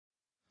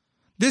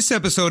This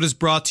episode is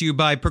brought to you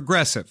by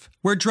Progressive,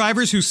 where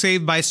drivers who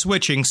save by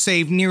switching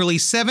save nearly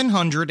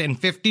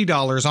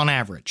 $750 on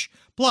average.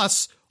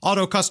 Plus,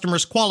 auto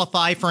customers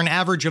qualify for an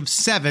average of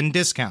 7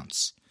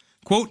 discounts.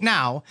 Quote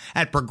now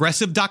at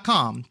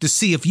Progressive.com to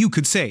see if you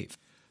could save.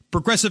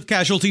 Progressive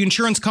Casualty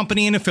Insurance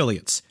Company and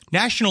Affiliates.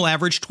 National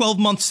average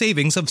 12-month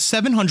savings of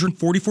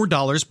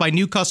 $744 by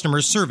new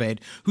customers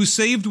surveyed who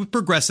saved with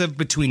Progressive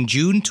between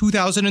June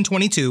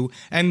 2022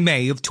 and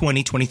May of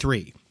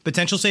 2023.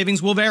 Potential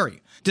savings will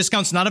vary.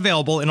 Discounts not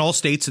available in all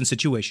states and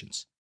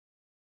situations.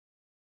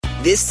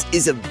 This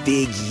is a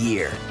big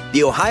year.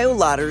 The Ohio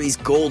Lottery's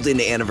golden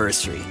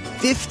anniversary.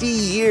 50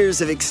 years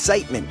of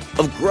excitement,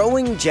 of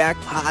growing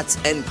jackpots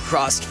and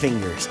crossed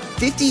fingers.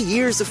 50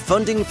 years of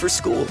funding for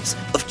schools,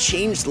 of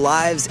changed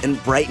lives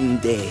and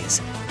brightened days.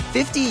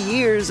 50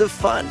 years of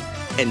fun,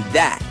 and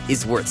that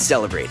is worth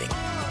celebrating.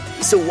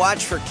 So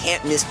watch for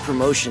can't-miss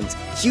promotions,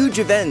 huge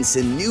events,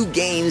 and new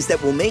games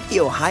that will make the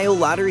Ohio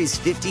Lottery's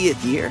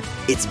 50th year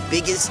its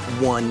biggest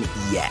one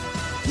yet.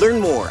 Learn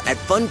more at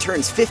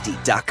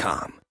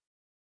funturns50.com.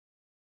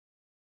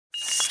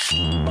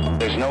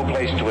 There's no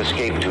place to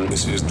escape to.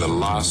 This is the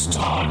last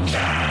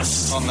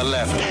podcast. On the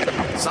left.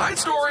 Side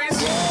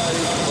stories.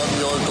 From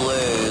your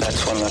glade.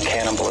 That's when the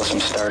cannibalism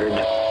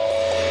started.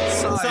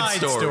 Side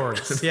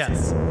stories.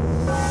 Yes.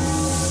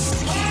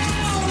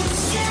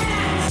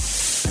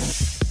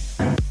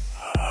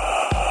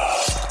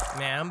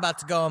 Man, I'm about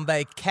to go on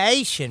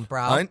vacation,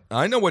 bro.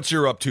 I know what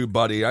you're up to,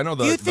 buddy. I know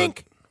Do you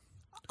think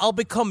I'll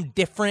become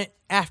different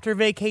after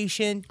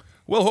vacation?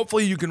 Well,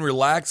 hopefully you can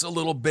relax a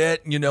little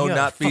bit,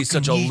 not be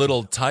such a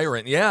little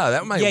tyrant. Yeah,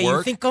 that might work. Yeah,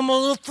 you think I'm a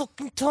little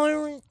fucking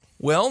tyrant?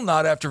 Well,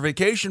 not after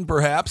vacation,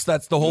 perhaps.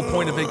 That's the whole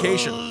point of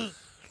vacation.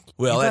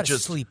 Well, you that gotta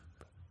just sleep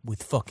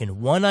with fucking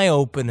one eye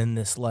open in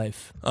this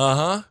life.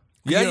 Yeah,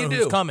 you know do.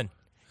 Who's coming?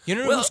 You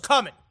know who's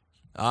coming?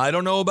 I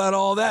don't know about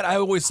all that. I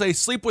always say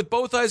sleep with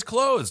both eyes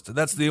closed.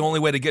 That's the only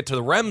way to get to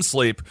the REM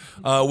sleep,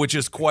 which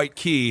is quite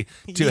key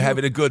to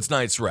having a good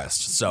night's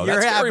rest. So You're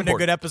that's very having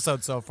important. a good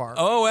episode so far.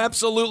 Oh,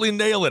 absolutely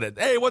nailing it.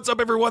 Hey, what's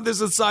up, everyone? This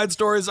is Side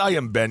Stories. I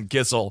am Ben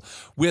Kissel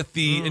with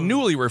the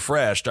newly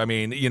refreshed,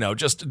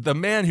 just the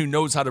man who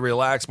knows how to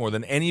relax more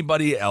than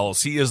anybody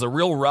else. He is the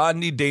real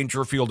Rodney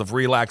Dangerfield of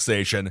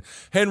relaxation,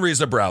 Henry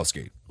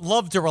Zabrowski.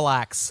 Love to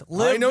relax.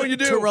 Live I know you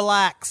do. To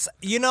relax.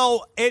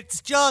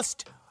 It's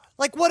just...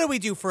 like, what do we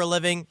do for a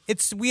living?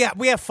 We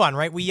have fun,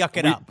 right? We yuck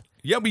it up.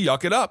 Yeah, we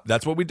yuck it up.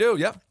 That's what we do,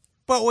 yeah.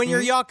 But when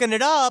you're yucking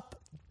it up,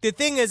 the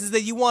thing is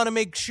that you want to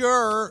make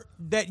sure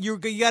that you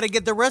got to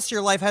get the rest of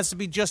your life has to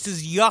be just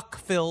as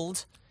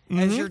yuck-filled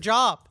as your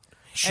job.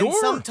 Sure. And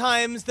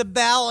sometimes the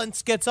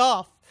balance gets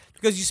off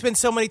because you spend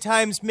so many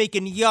times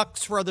making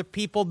yucks for other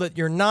people that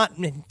you're not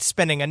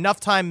spending enough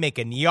time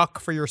making yuck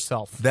for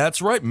yourself.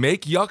 That's right.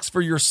 Make yucks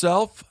for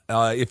yourself.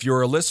 If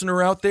you're a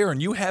listener out there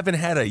and you haven't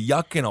had a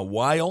yuck in a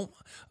while...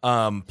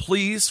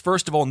 please,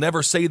 first of all,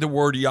 never say the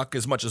word yuck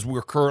as much as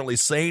we're currently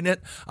saying it.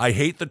 I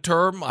hate the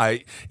term.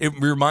 It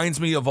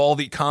reminds me of all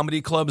the comedy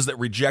clubs that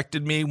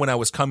rejected me when I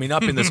was coming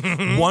up in this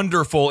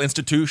wonderful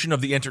institution of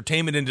the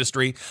entertainment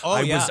industry.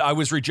 I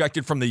was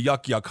rejected from the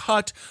Yuck Yuck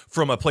Hut,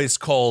 from a place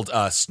called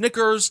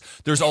Snickers.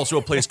 There's also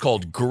a place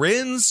called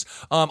Grins.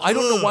 I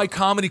don't know why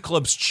comedy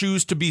clubs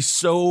choose to be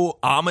so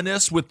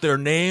ominous with their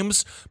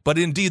names, but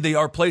indeed they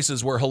are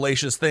places where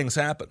hellacious things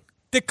happen.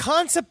 The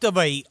concept of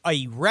a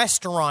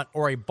restaurant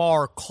or a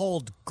bar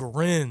called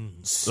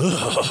Grins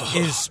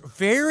is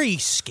very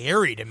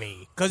scary to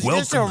me. Because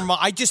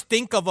I just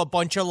think of a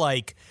bunch of,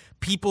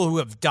 people who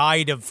have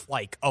died of,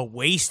 a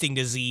wasting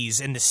disease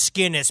and the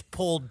skin is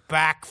pulled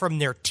back from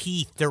their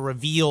teeth to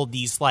reveal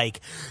these,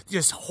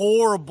 just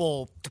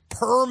horrible,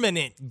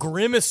 permanent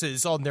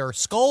grimaces on their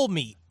skull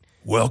meat.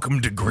 Welcome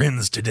to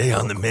Grins. Today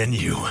on the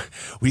menu,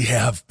 we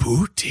have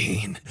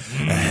poutine,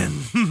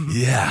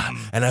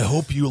 and I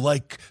hope you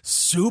like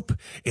soup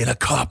in a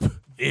cup.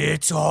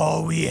 It's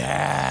all we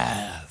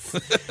have.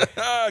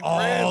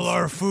 All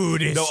our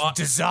food is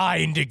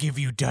designed to give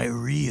you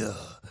diarrhea.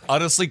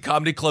 Honestly,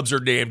 comedy clubs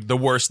are named the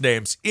worst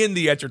names in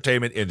the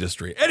entertainment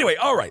industry. Anyway,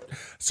 all right.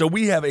 So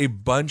we have a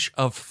bunch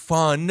of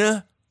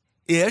fun-ish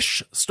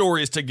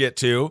stories to get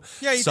to.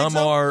 Yeah, some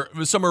are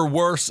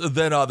worse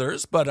than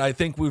others, but I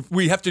think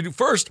we have to do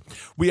first.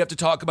 We have to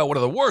talk about one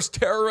of the worst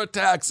terror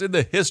attacks in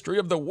the history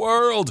of the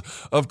world.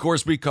 Of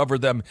course, we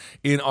covered them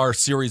in our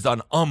series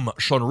on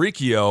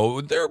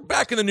Shonrikyo. They're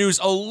back in the news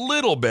a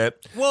little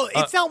bit. Well,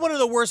 it's not one of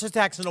the worst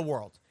attacks in the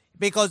world.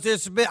 Because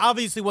there's been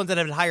obviously ones that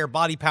have higher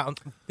body count.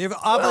 There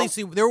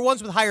were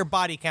ones with higher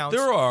body counts.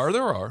 There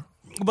are.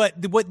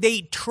 But what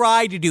they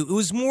tried to do, it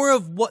was more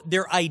of what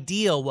their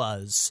idea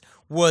was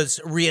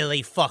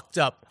really fucked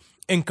up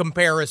in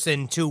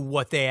comparison to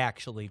what they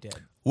actually did.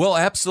 Well,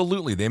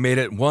 absolutely. They made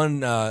it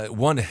one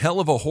hell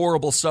of a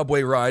horrible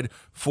subway ride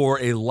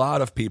for a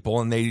lot of people,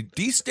 and they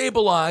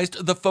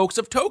destabilized the folks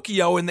of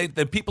Tokyo, and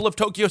the people of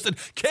Tokyo said,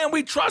 can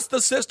we trust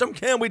the system?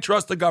 Can we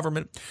trust the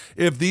government?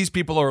 If these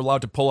people are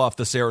allowed to pull off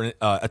this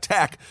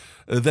attack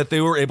that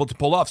they were able to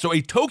pull off. So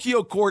a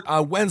Tokyo court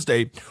on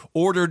Wednesday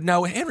ordered,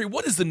 now, Henry,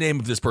 what is the name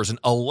of this person?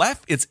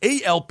 Aleph? It's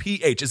Alph.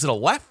 Is it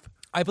Aleph?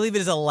 I believe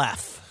it is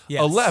Aleph.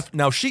 Yes. Aleph.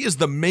 Now, she is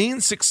the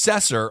main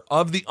successor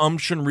of the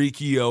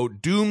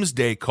Shinrikyo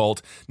doomsday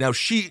cult. Now,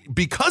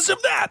 because of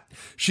that,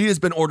 she has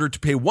been ordered to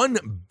pay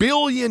 1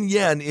 billion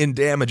yen in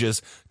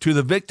damages to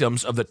the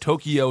victims of the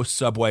Tokyo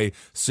subway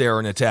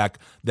sarin attack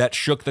that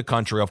shook the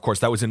country. Of course,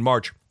 that was in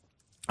March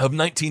of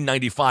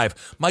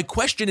 1995. My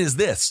question is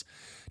this.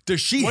 Does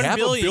she have a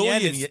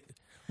billion yen?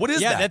 What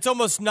is that? Yeah, that's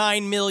almost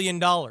 $9 million.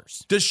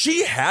 Does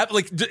she have,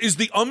 is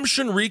the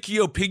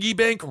Shinrikyo piggy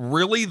bank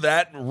really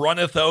that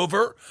runneth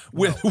over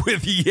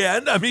with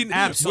yen? I mean,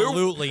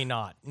 absolutely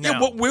not. No.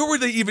 Yeah, where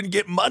would they even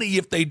get money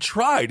if they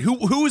tried?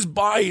 Who is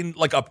buying,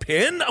 a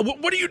pin?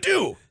 What do you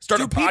do?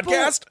 Start a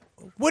podcast?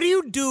 What do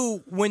you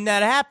do when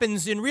that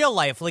happens in real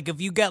life? Like, if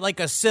you get,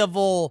 a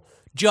civil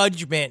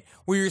judgment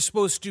where you're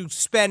supposed to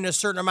spend a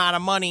certain amount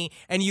of money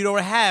and you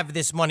don't have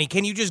this money,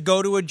 can you just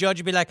go to a judge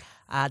and be like,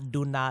 I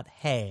do not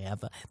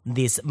have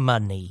this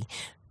money?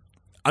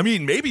 I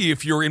mean, maybe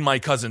if you're in My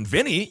Cousin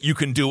Vinny, you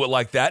can do it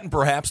like that, and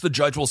perhaps the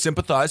judge will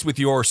sympathize with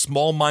your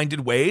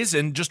small-minded ways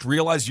and just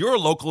realize you're a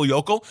local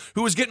yokel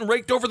who is getting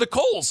raked over the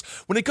coals.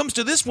 When it comes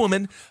to this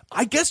woman,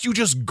 I guess you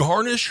just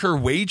garnish her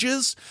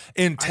wages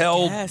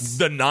until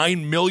the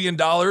 $9 million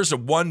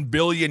of 1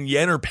 billion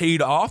yen are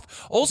paid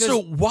off.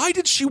 Also, why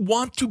did she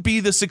want to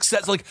be the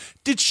success?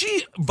 Did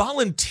she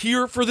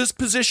volunteer for this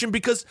position?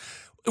 Because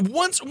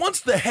once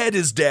the head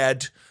is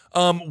dead,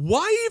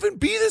 why even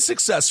be the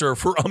successor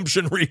for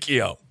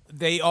Shinrikyo?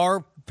 They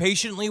are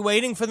patiently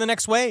waiting for the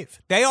next wave.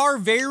 They are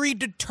very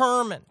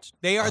determined.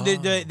 They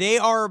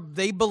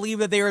believe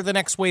that they are the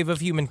next wave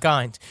of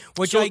humankind,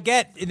 which I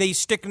get. They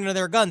stick to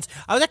their guns.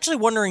 I was actually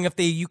wondering if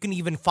you can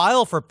even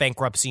file for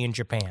bankruptcy in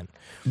Japan.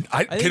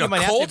 Can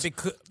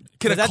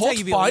a cult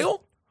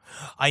file?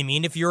 I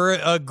mean, if you're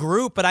a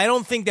group, but I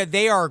don't think that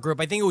they are a group.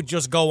 I think it would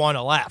just go on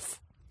Aleph.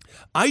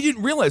 I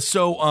didn't realize.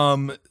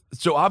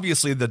 So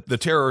obviously the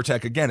terror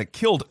attack, again, it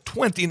killed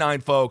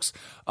 29 folks,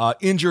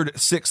 injured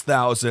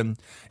 6,000.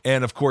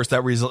 And of course,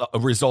 that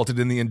resulted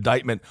in the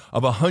indictment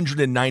of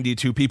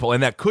 192 people.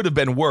 And that could have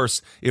been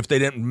worse if they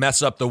didn't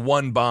mess up the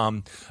one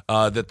bomb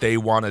that they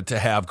wanted to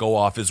have go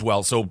off as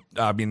well. So,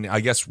 I mean, I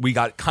guess we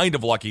got kind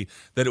of lucky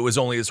that it was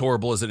only as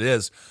horrible as it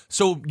is.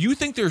 So you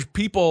think there's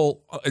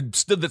people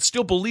that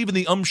still believe in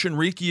the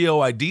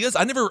Shinrikyo ideas?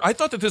 I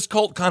thought that this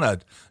cult kind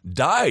of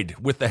died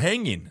with the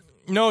hanging.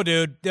 No,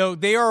 dude.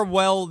 They are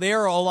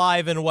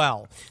alive and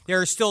well.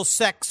 There are still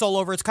sects all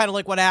over. It's kind of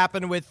like what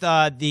happened with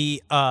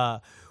the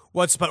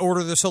Order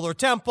of the Solar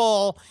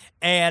Temple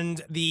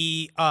and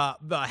the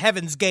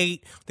Heaven's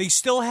Gate. They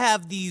still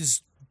have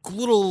these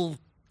little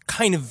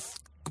kind of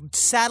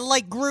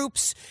satellite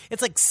groups.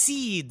 It's like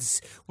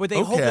seeds where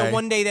they hope that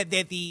one day that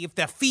if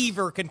the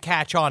fever can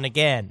catch on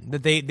again,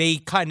 that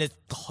they kind of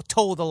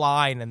toe the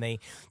line and they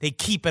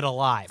keep it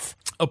alive.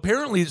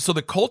 Apparently, so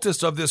the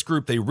cultists of this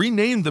group, they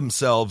renamed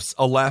themselves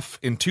Aleph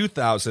in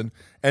 2000,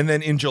 and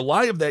then in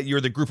July of that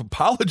year, the group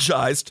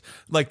apologized,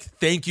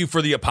 thank you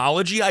for the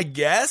apology, I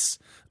guess,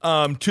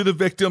 to the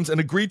victims, and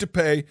agreed to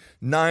pay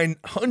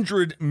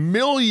 900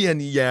 million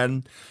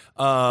yen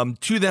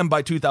to them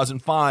by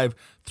 2005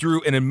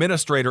 through an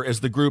administrator, as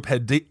the group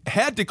had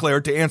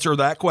declared, to answer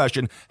that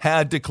question,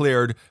 had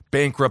declared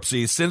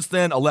bankruptcy. Since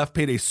then, Aleph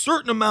paid a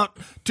certain amount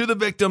to the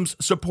victims'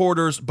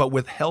 supporters, but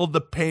withheld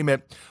the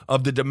payment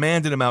of the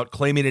demanded amount,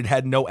 claiming it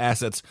had no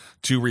assets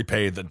to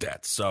repay the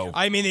debt. So,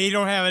 I mean, they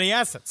don't have any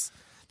assets.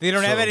 They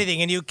don't have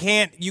anything, and you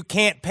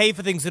can't pay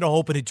for things in a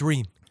hope and a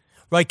dream,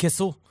 right,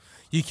 Kissel?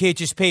 You can't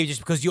just pay just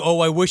because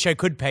I wish I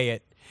could pay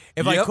it.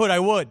 If I could, I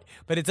would,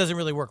 but it doesn't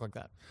really work like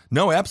that.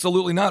 No,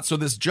 absolutely not. So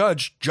this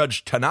Judge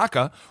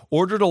Tanaka,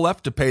 ordered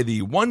Aleph to pay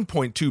the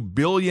 1.2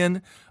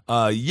 billion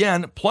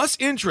yen plus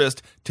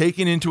interest,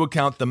 taking into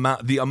account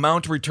the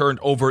amount returned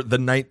over the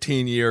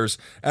 19 years.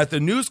 At the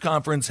news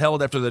conference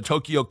held after the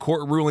Tokyo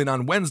court ruling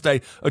on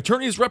Wednesday,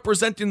 attorneys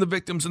representing the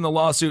victims in the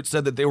lawsuit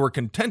said that they were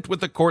content with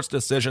the court's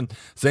decision,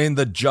 saying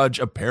the judge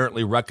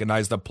apparently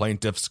recognized the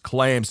plaintiff's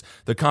claims.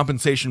 The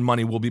compensation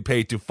money will be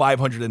paid to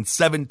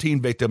 517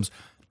 victims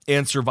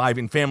and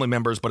surviving family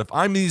members. But if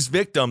I'm these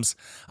victims,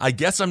 I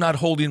guess I'm not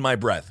holding my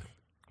breath.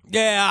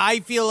 Yeah, I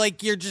feel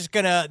like you just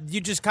kind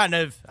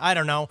of, I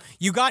don't know,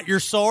 you got your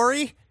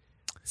sorry.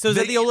 So is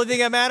that the only thing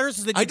that matters?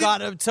 Is that you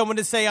got someone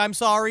to say, I'm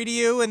sorry to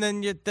you, and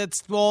then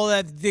that's all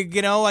that,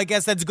 I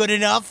guess that's good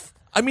enough?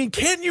 I mean,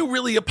 can you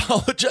really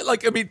apologize?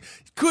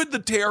 Could the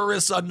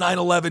terrorists on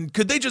 9/11,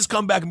 could they just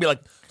come back and be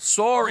like,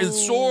 sorry?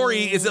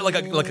 Is it like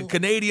a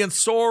Canadian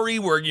sorry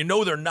where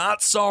they're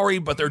not sorry,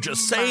 but they're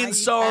just saying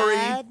sorry?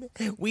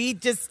 We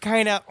just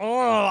kind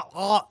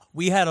of,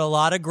 we had a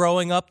lot of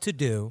growing up to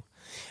do.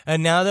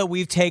 And now that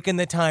we've taken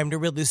the time to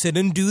really sit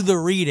and do the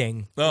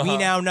reading, we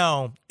now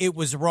know it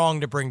was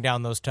wrong to bring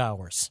down those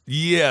towers.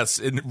 Yes,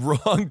 and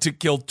wrong to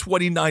kill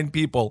 29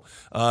 people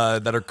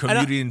that are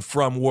commuting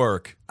from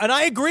work. And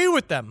I agree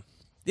with them.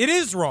 It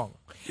is wrong.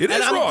 It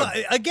is wrong.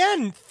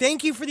 Again,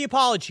 thank you for the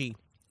apology.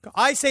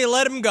 I say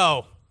let him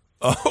go.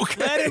 Okay.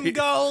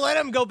 Let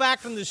him go back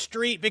from the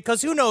street,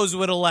 because who knows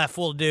what Aleph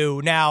will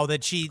do now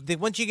that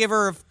once you give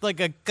her like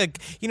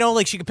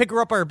like she could pick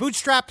her up by her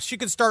bootstraps, she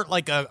could start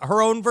like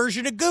her own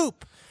version of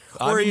Goop.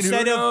 Where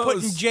instead of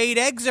putting jade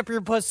eggs up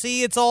your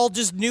pussy, it's all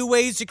just new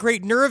ways to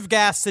create nerve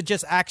gas that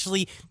just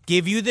actually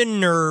give you the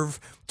nerve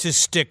to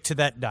stick to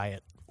that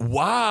diet.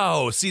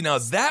 Wow. See, now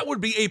that would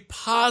be a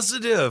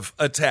positive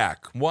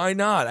attack. Why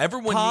not?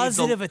 Everyone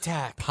Positive needs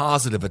attack.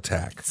 Positive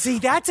attack. See,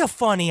 that's a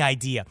funny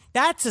idea.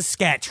 That's a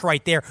sketch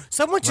right there.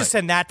 Someone should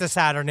send that to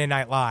Saturday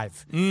Night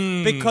Live.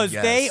 Because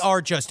they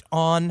are just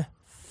on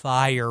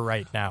fire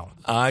right now.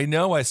 I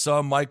know. I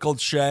saw Michael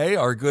Che,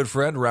 our good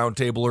friend,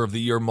 Roundtabler of the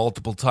Year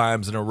multiple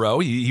times in a row.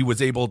 He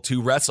was able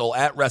to wrestle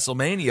at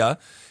WrestleMania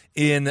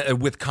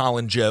with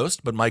Colin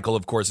Jost, but Michael,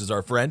 of course, is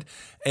our friend.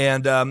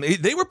 And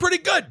they were pretty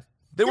good.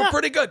 They were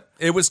pretty good.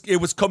 It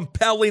was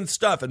compelling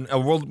stuff, and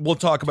we'll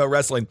talk about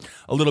wrestling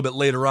a little bit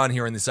later on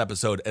here in this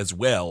episode as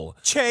well.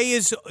 Che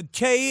is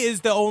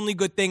the only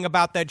good thing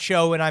about that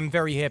show, and I'm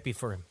very happy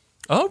for him.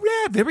 Oh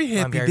yeah, very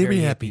happy. I'm very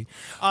happy.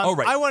 All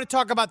right, I want to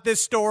talk about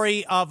this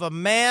story of a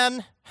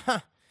man.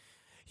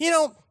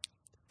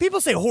 People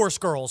say horse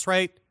girls,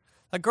 right?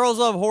 Like girls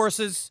love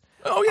horses.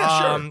 Oh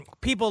yeah, sure.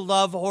 People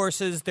love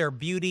horses, their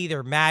beauty,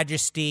 their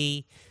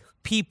majesty.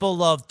 People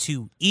love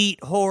to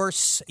eat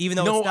horse, even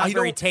though it's not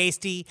very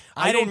tasty.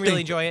 I didn't really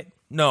enjoy it.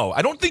 No,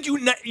 I don't think you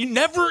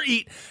never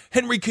eat.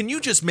 Henry, can you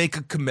just make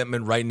a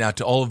commitment right now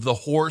to all of the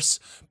horse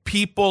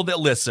people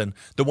that listen,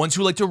 the ones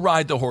who like to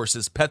ride the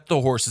horses, pet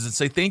the horses, and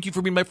say, thank you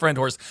for being my friend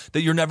horse,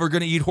 that you're never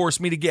going to eat horse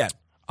meat again?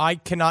 I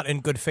cannot in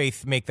good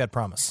faith make that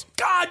promise.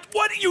 God,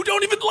 what? You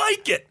don't even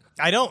like it.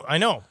 I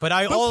know. But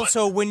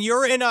also, when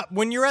you're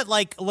at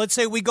like, let's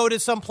say we go to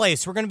some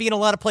place, we're going to be in a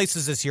lot of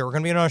places this year. We're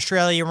going to be in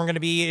Australia, we're going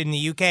to be in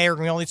the UK, we're going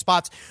to be in all these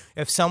spots.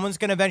 If someone's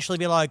going to eventually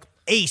be like,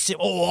 hey,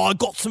 I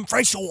got some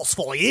fresh horse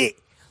for you.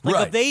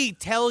 Like if they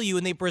tell you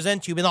and they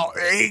present you, be like,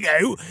 there you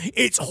go,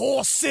 it's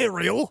horse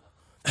cereal.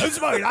 It's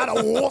made out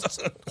of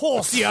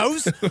horse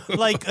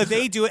like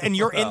they do it, and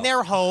you're in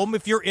their home,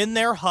 if you're in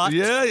their hut,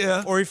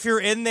 or if you're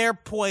in their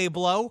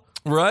pueblo,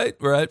 right,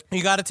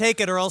 you got to take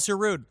it or else you're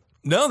rude.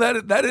 No,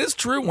 that is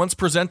true. Once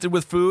presented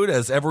with food,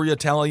 as every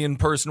Italian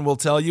person will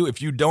tell you,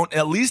 if you don't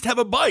at least have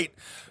a bite,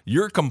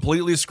 you're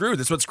completely screwed.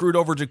 That's what screwed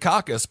over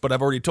Dukakis, but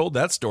I've already told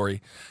that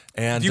story.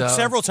 And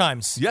several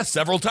times. Yes,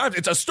 several times.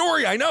 It's a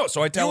story, I know,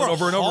 so I tell it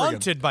over and over again.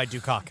 Haunted by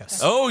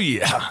Dukakis. Oh,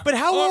 yeah. But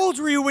how old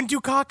were you when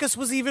Dukakis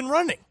was even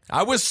running?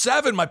 I was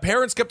 7. My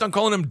parents kept on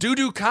calling him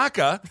Doo-Doo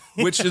Kaka,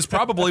 which is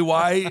probably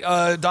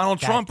why Donald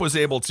Trump was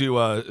able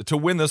to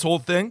win this whole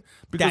thing.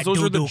 Because that those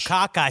Doo-Doo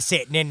Kaka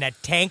sitting in the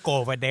tank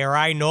over there,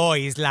 I know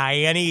he's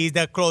lying. He's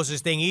the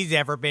closest thing he's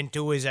ever been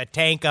to is a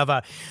tank of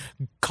a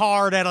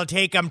car that'll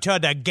take him to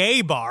the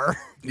gay bar.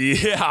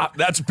 Yeah,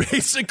 that's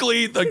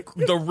basically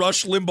the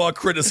Rush Limbaugh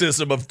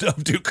criticism of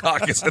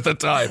Dukakis at the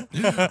time.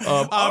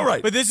 All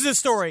right. But this is a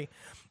story.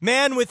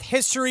 Man with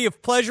history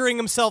of pleasuring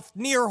himself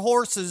near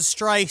horses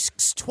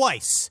strikes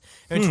twice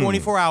in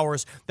 24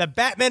 hours. The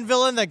Batman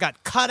villain that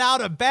got cut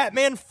out of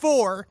Batman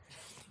 4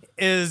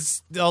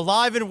 is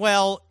alive and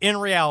well in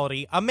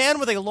reality. A man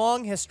with a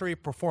long history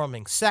of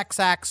performing sex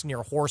acts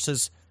near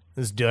horses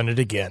has done it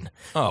again.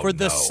 For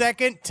the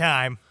second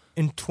time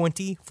in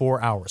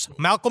 24 hours.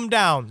 Malcolm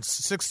Downs,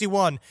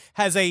 61,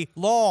 has a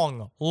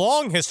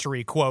long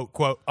history,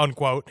 quote,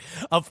 unquote,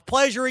 of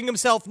pleasuring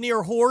himself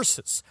near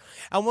horses,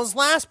 and was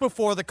last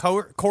before the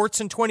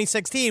courts in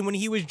 2016 when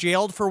he was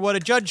jailed for what a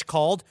judge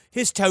called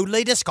his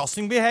totally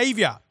disgusting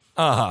behavior.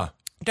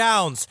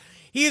 Downs,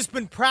 he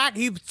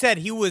said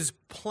he was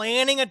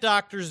planning a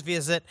doctor's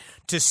visit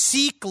to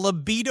seek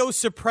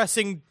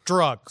libido-suppressing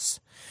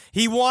drugs.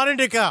 He wanted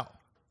to go.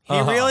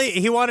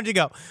 He wanted to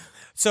go.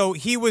 So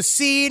he was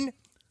seen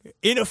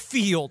in a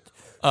field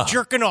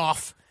jerking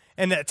off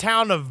in the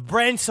town of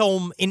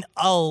Bransholm in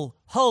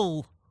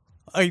Hull.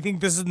 I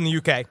think this is in the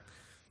UK.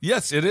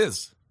 Yes, it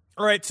is.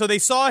 All right, so they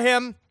saw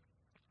him.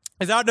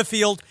 He's out in the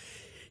field.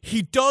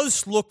 He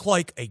does look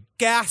like a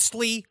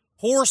ghastly,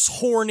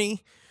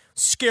 horny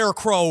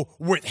scarecrow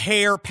with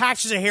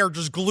patches of hair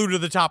just glued to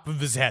the top of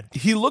his head.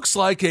 He looks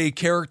like a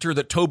character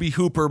that Toby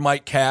Hooper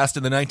might cast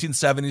in the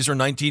 1970s or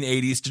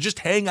 1980s to just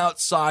hang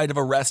outside of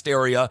a rest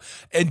area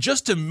and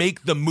just to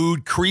make the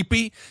mood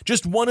creepy.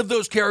 Just one of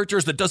those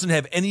characters that doesn't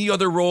have any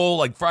other role,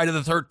 like Friday the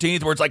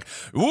 13th, where it's like,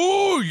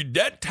 ooh,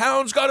 that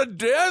town's got a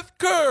death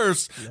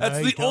curse. That's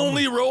the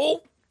only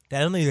role.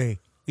 Tell me,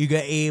 you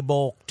get here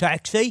by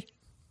taxi?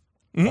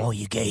 Or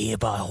you get here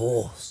by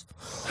horse?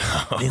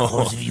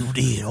 Because if you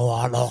did,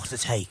 I'd like to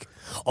take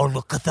a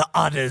look at the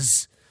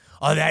udders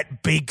of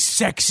that big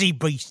sexy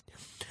beast.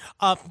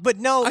 But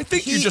no, I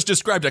think you just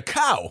described a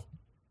cow.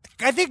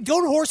 I think,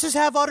 don't horses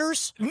have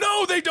udders?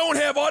 No, they don't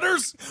have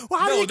udders. Well,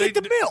 how do you get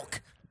the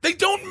milk? They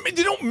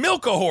don't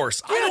milk a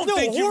horse. I don't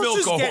think you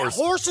milk a horse.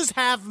 Horses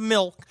have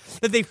milk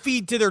that they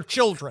feed to their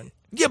children.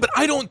 Yeah, but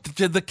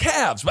to the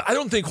calves. But I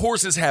don't think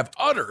horses have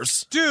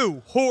udders.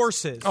 Do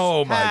horses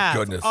my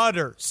goodness.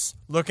 udders?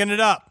 Looking it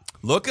up.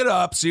 Look it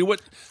up. See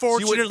what.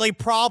 Fortunately,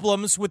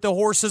 problems with the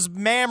horse's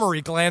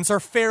mammary glands are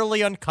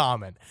fairly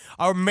uncommon.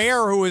 A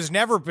mare who has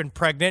never been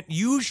pregnant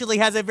usually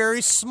has a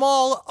very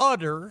small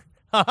udder,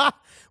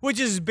 which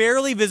is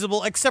barely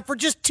visible except for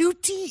just 2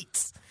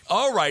 teats.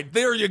 All right,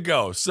 there you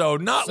go. So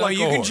like a horse. So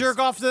you can jerk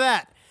off to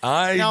that.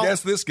 I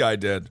guess this guy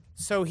did.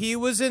 So he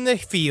was in the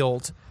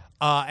field,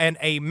 and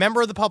a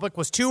member of the public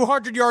was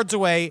 200 yards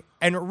away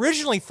and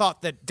originally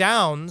thought that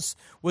Downs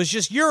was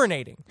just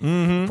urinating.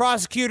 Mm-hmm.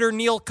 Prosecutor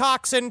Neil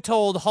Coxon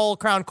told Hull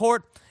Crown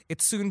Court,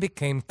 it soon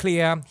became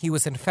clear he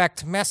was in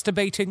fact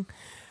masturbating.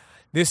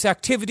 This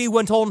activity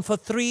went on for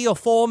 3 or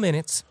 4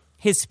 minutes.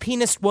 His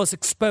penis was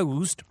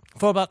exposed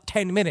for about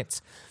 10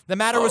 minutes. The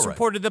matter was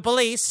reported to the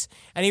police,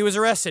 and he was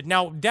arrested.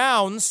 Now,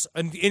 Downs,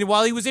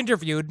 while he was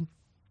interviewed,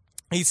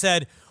 he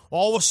said, I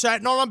was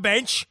sitting on a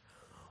bench.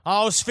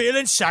 I was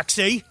feeling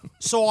sexy,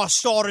 so I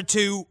started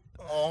to,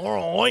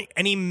 all right,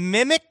 and he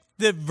mimicked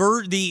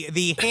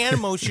the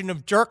hand motion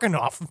of jerking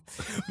off.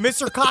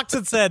 Mr.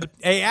 Coxon said,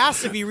 he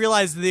asked if he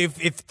realized that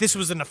if this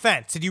was an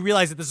offense. Did you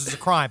realize that this was a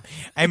crime?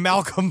 And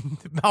Malcolm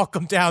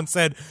Downs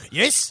said,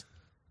 yes.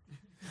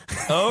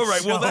 All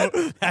right, well,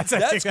 that's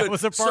good. That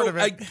was a part of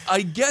it.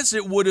 I guess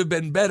it would have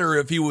been better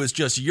if he was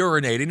just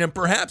urinating and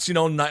perhaps,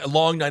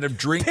 long night of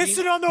drinking.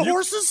 Pissing on the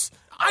horses?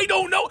 I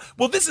don't know.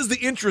 Well, this is the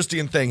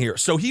interesting thing here.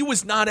 So he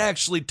was not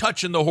actually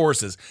touching the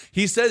horses.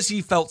 He says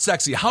he felt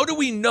sexy. How do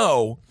we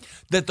know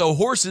that the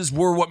horses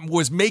were what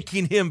was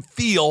making him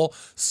feel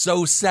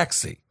so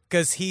sexy?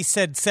 Because he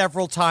said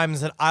several times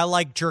that I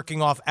like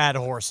jerking off at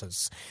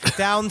horses.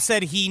 Downs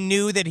said he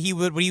knew that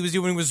what he was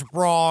doing was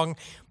wrong,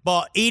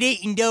 but he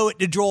didn't do it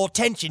to draw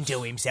attention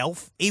to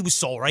himself. He was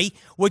sorry,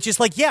 which is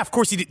like, yeah, of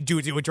course he didn't do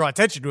it to draw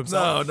attention to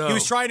himself. No. He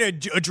was trying to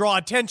draw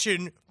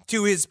attention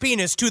to his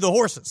penis to the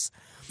horses.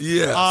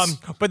 Yes.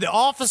 But the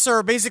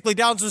officer, basically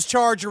Downs was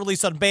charged and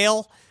released on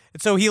bail,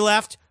 and so he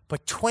left.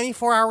 But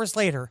 24 hours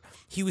later,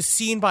 he was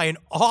seen by an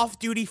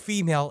off-duty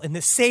female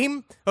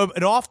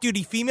an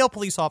off-duty female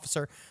police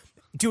officer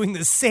doing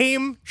the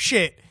same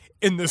shit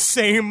in the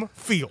same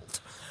field.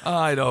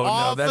 I don't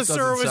know. That doesn't sound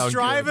good. Officer was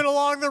driving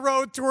along the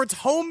road towards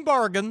Home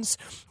Bargains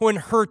when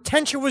her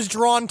attention was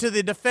drawn to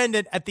the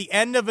defendant at the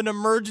end of an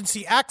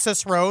emergency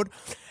access road,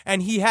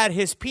 and he had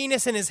his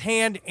penis in his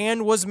hand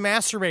and was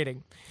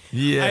masturbating.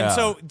 Yeah. And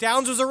so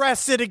Downs was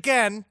arrested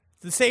again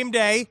the same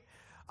day,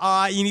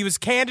 and he was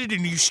candid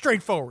and he was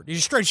straightforward. He's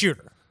a straight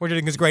shooter, which I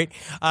think is great.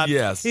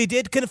 Yes. He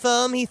did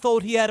confirm he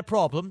thought he had a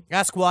problem.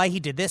 Asked why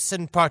he did this,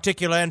 in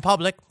particular in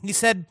public. He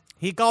said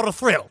he got a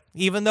thrill,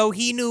 even though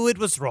he knew it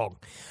was wrong.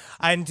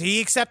 And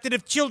he accepted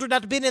if children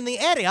had been in the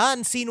area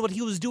and seen what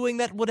he was doing,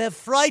 that would have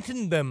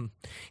frightened them.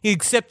 He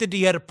accepted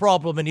he had a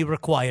problem and he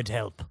required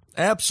help.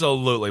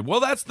 Absolutely. Well,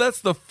 that's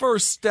the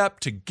first step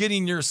to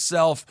getting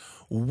yourself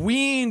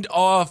weaned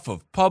off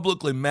of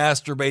publicly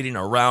masturbating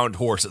around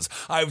horses.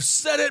 I've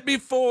said it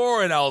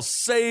before and I'll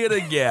say it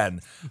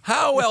again.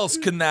 How else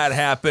can that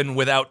happen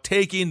without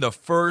taking the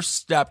first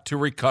step to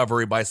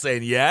recovery by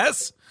saying,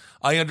 yes,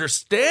 I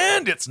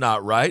understand it's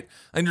not right.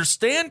 I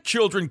understand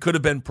children could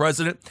have been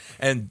present,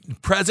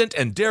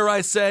 and dare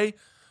I say,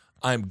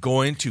 I'm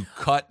going to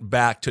cut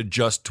back to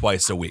just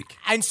twice a week.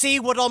 And see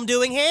what I'm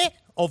doing here?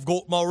 I've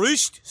got my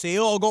wrist. See,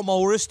 I've got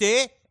my wrist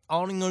here.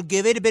 I'm going to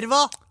give it a bit of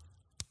a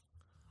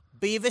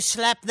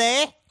slap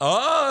there.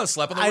 Oh,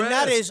 slap on the wrist. And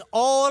that is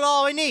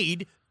all I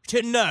need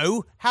to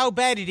know how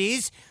bad it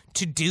is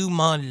to do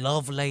my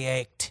lovely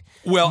act.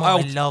 Well, my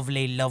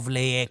lovely,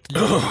 lovely act.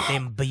 Look at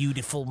them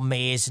beautiful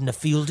mares in the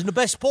field. And the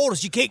best part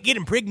is you can't get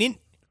them pregnant.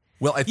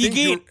 Well, I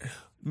think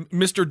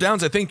Mr.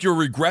 Downs, I think you're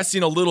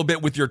regressing a little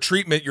bit with your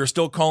treatment. You're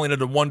still calling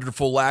it a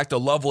wonderful act, a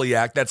lovely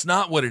act. That's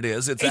not what it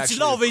is. It's actually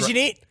love, isn't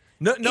it?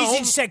 No.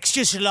 Isn't sex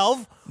just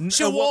love?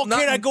 So why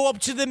can't I go up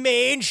to the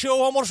mare and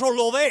show how much I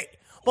love it?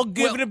 Well,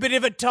 give it a bit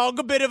of a tug,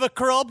 a bit of a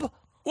crub.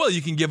 Well,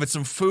 you can give it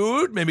some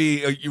food.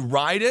 Maybe you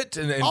ride it.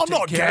 And I'm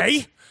not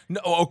gay. No,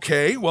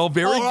 okay, well,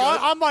 very good.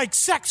 I'm like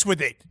sex with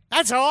it.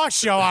 That's how I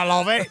show I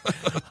love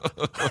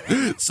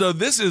it. So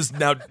this is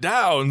now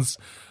Downs.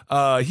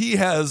 He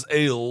has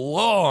a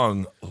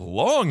long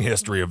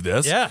history of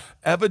this. Yeah.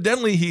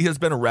 Evidently, he has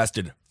been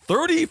arrested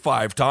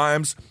 35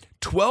 times,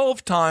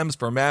 12 times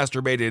for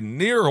masturbating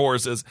near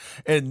horses,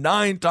 and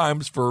 9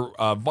 times for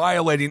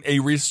violating a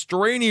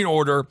restraining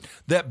order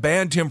that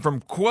banned him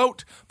from,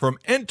 quote, from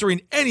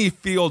entering any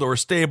field or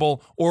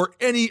stable or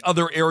any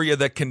other area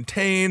that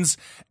contains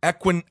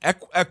equine?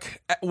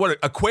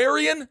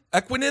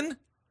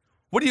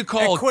 What do you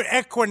call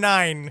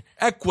equinine?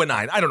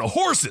 Equinine. I don't know.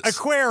 Horses.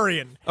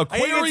 Aquarian.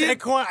 Aquarian.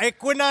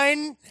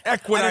 Equinine.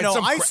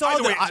 Equinine. I saw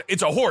that.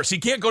 It's a horse. He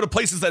can't go to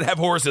places that have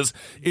horses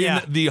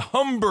in the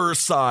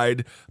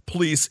Humberside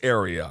police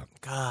area.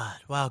 God.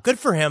 Wow. Good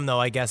for him, though,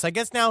 I guess. I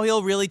guess now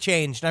he'll really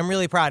change, and I'm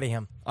really proud of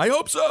him. I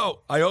hope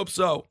so.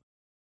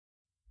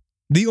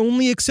 The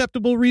only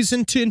acceptable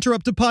reason to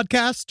interrupt a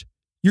podcast?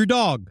 Your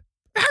dog.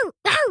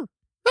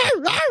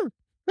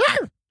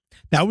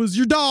 That was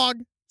your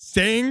dog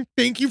saying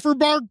thank you for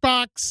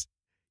BarkBox.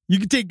 You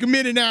can take a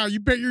minute now.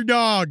 You pet your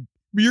dog.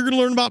 But you're going to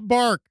learn about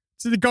Bark.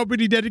 It's the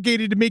company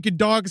dedicated to making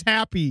dogs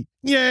happy.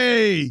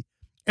 Yay!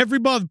 Every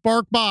month,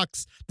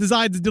 BarkBox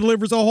designs and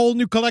delivers a whole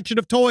new collection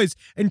of toys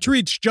and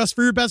treats just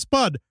for your best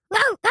bud.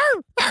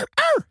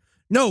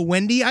 No,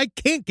 Wendy, I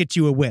can't get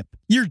you a whip.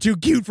 You're too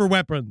cute for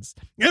weapons.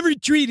 Every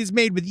treat is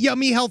made with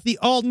yummy, healthy,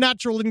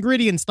 all-natural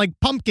ingredients like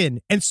pumpkin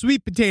and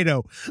sweet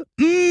potato.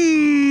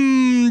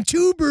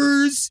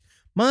 Tubers.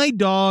 My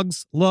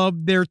dogs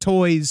love their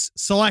toys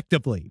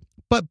selectively,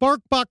 but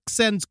BarkBox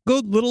sends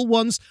good little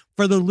ones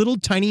for their little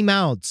tiny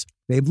mouths.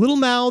 They have little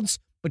mouths,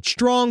 but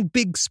strong,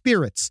 big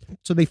spirits.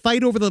 So they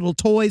fight over the little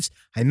toys.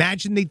 I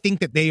imagine they think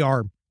that they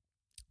are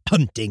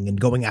hunting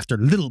and going after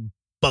little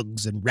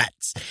bugs and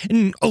rats.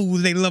 And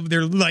they love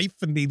their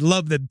life, and they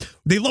love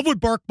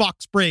what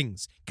BarkBox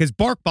brings, because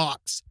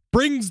BarkBox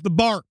brings the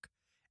bark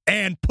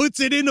and puts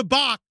it in a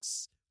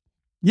box.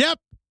 Yep.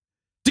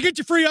 To get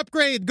your free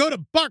upgrade, go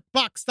to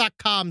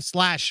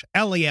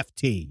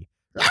barkbox.com/LEFT.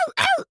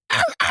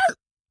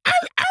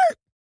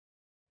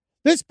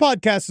 This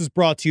podcast is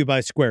brought to you by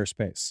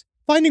Squarespace.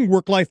 Finding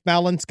work-life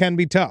balance can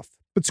be tough,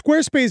 but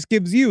Squarespace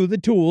gives you the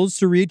tools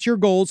to reach your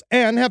goals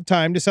and have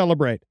time to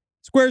celebrate.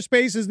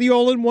 Squarespace is the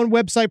all-in-one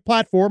website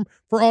platform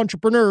for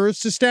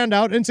entrepreneurs to stand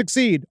out and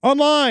succeed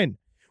online.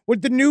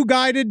 With the new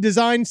guided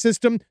design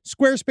system,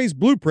 Squarespace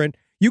Blueprint,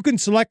 you can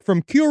select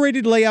from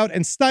curated layout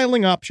and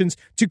styling options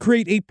to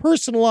create a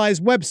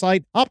personalized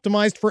website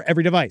optimized for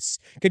every device.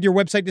 Get your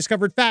website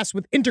discovered fast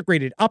with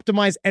integrated,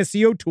 optimized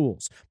SEO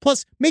tools.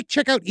 Plus, make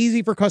checkout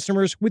easy for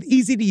customers with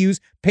easy-to-use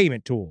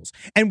payment tools.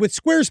 And with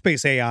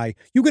Squarespace AI,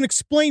 you can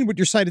explain what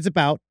your site is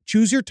about,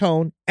 choose your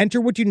tone,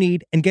 enter what you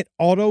need, and get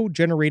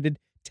auto-generated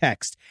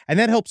text. And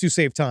that helps you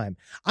save time.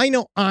 I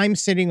know I'm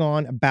sitting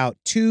on about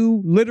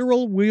 2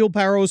 literal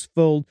wheelbarrows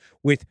filled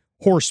with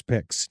horse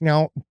pics.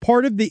 Now,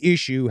 part of the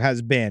issue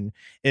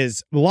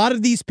is a lot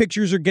of these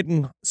pictures are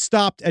getting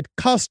stopped at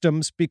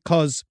customs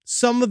because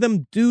some of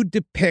them do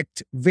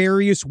depict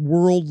various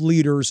world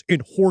leaders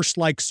in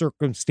horse-like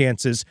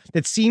circumstances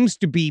that seems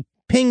to be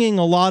pinging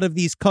a lot of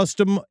these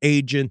custom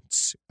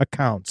agents'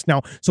 accounts.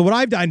 Now, so what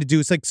I've done to do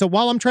is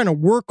while I'm trying to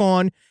work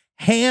on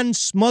hand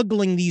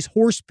smuggling these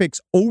horse pics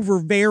over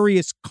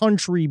various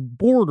country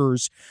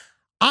borders,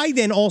 I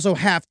then also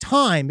have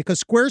time,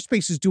 because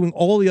Squarespace is doing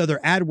all the other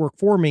ad work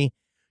for me,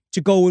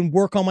 to go and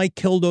work on my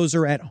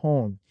Killdozer at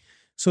home.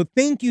 So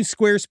thank you,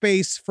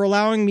 Squarespace, for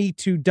allowing me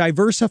to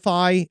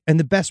diversify in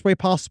the best way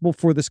possible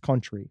for this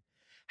country.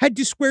 Head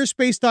to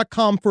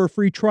squarespace.com for a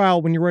free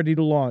trial when you're ready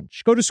to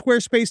launch. Go to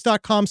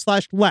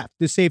squarespace.com/left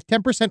to save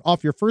 10%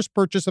 off your first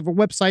purchase of a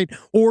website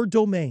or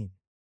domain.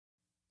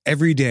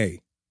 Every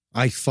day,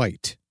 I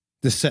fight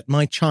to set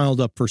my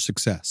child up for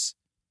success,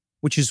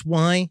 which is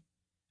why,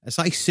 as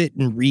I sit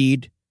and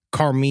read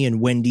Carmi and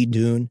Wendy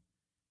Dune,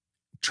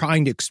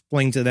 trying to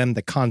explain to them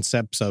the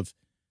concepts of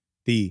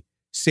the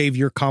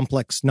savior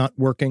complex not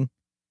working,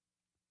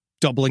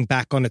 doubling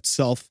back on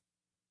itself,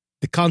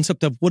 the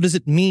concept of what does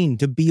it mean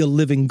to be a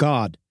living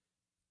God?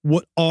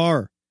 What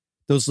are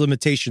those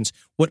limitations?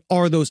 What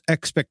are those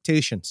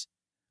expectations?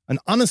 And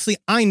honestly,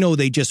 I know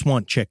they just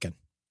want chicken.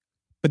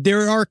 But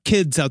there are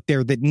kids out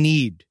there that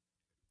need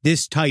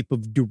this type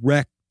of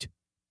direct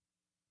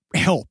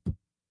help.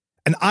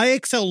 And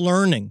IXL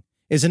Learning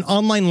is an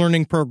online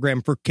learning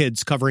program for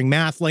kids covering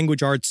math,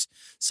 language arts,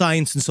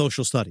 science, and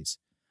social studies.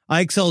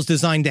 IXL is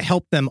designed to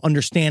help them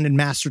understand and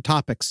master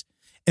topics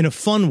in a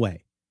fun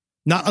way,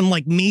 not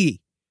unlike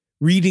me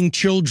reading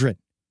children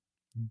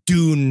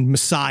Dune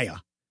Messiah,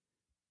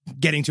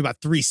 getting to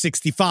about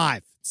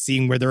 365,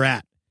 seeing where they're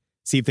at,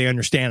 see if they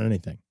understand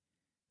anything.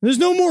 There's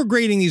no more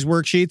grading these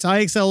worksheets.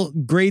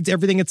 IXL grades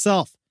everything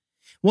itself.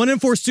 1 in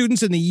 4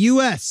 students in the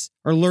U.S.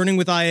 are learning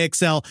with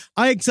IXL.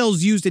 IXL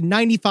is used in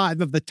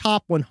 95 of the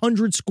top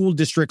 100 school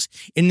districts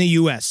in the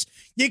U.S.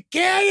 You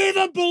can't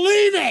even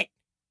believe it!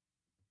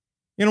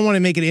 You don't want to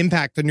make an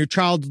impact on your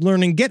child's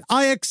learning. Get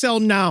IXL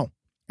now.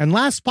 And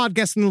last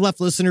podcast on the left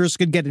listeners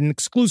could get an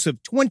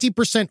exclusive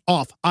 20%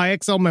 off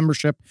IXL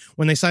membership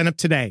when they sign up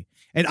today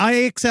at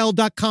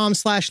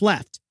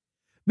IXL.com/left.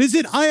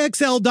 Visit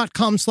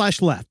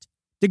IXL.com/left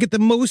to get the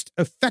most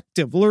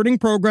effective learning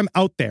program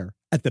out there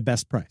at the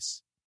best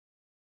price.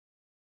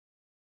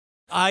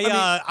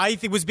 I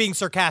think was being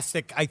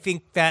sarcastic. I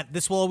think that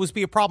this will always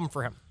be a problem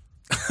for him.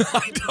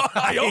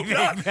 I hope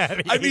not.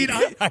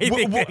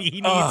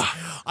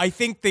 I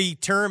think the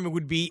term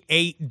would be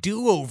a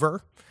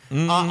do-over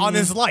on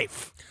his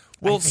life.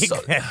 Well,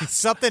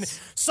 something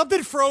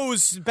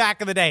froze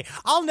back in the day.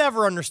 I'll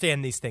never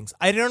understand these things.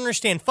 I don't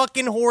understand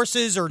fucking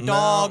horses or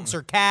dogs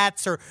or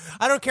cats, or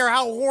I don't care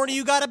how horny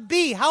you gotta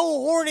be. How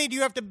horny do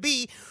you have to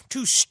be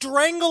to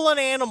strangle an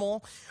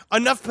animal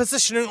enough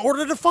position in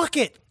order to fuck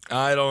it?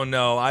 I don't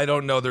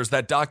know. There's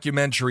that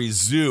documentary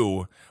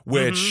Zoo,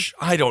 which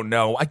I don't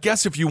know. I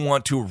guess if you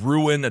want to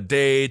ruin a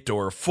date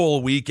or a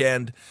full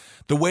weekend,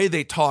 the way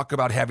they talk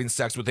about having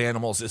sex with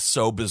animals is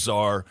so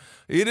bizarre.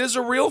 It is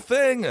a real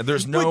thing.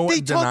 There's no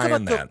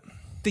denying that.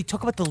 They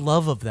talk about the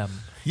love of them.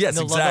 Yes,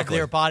 and the love of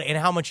their body and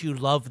how much you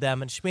love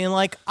them. And just being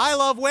like, I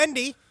love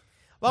Wendy.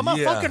 Well, I'm not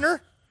fucking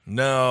her.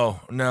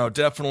 No,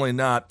 definitely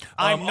not.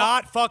 I'm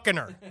not fucking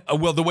her.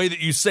 Well, the way that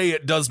you say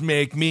it does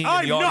make me I'm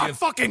and the audience...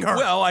 not fucking her.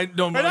 Well, I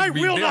don't know. And I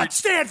will not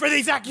stand for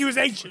these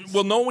accusations.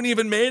 Well, no one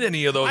even made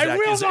any of those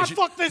accusations. I will not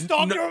fuck this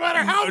dog no matter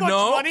how much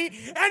money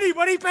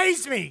anybody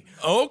pays me.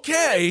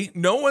 Okay,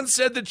 no one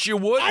said that you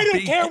would. I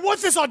don't care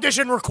what this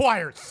audition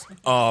requires.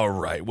 All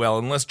right, well,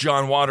 unless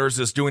John Waters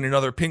is doing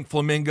another Pink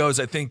Flamingos,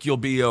 I think you'll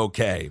be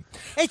okay.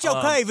 It's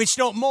okay if it's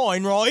not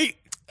mine, right?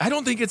 I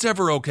don't think it's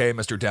ever okay,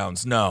 Mr.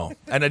 Downs, no.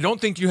 And I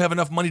don't think you have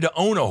enough money to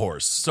own a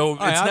horse, so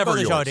it's never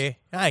yours.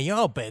 Hey,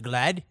 you're a big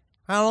lad.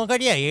 How long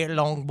got you,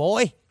 long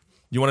boy?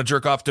 You want to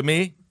jerk off to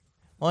me?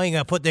 Well, you got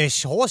to put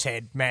this horse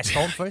head mask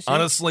on first.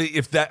 Honestly,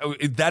 if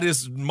that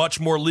is much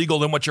more legal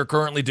than what you're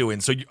currently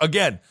doing. So,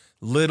 again,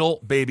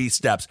 little baby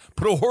steps.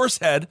 Put a horse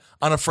head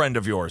on a friend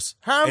of yours.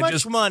 How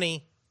much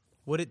money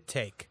would it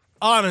take?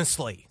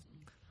 Honestly.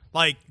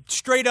 Like,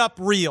 straight up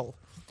real.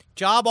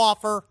 Job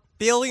offer,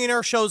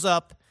 billionaire shows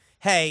up.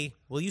 Hey,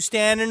 will you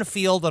stand in a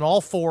field on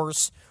all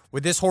fours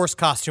with this horse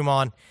costume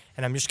on,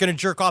 and I'm just going to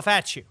jerk off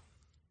at you?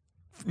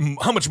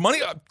 How much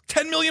money?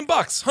 $10 million,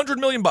 $100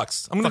 million.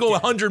 I'm going to go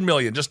 $100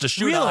 million just to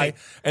shoot high,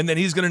 and then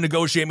he's going to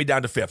negotiate me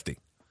down to 50.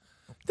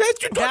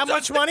 That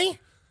much money?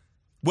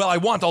 Well, I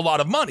want a lot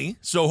of money,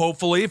 so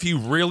hopefully if he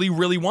really,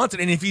 really wants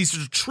it, and if he's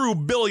a true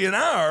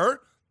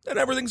billionaire, then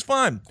everything's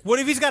fine. What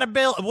if he's got a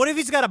bill? What if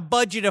he's got a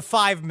budget of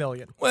 $5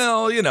 million?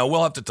 Well,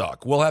 we'll have to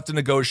talk. We'll have to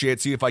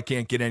negotiate, see if I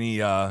can't get any...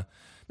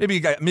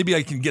 Maybe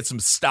I can get some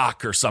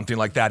stock or something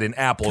like that in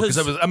Apple, because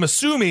I'm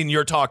assuming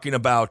you're talking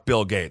about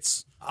Bill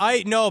Gates.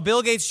 No,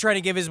 Bill Gates is trying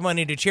to give his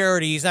money to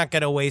charity. He's not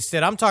going to waste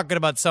it. I'm talking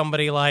about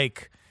somebody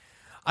like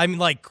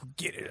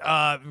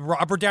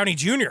Robert Downey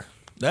Jr.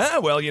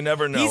 Well, you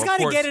never know. He's got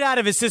to get it out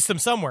of his system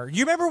somewhere.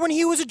 You remember when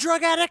he was a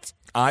drug addict?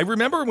 I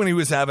remember when he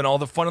was having all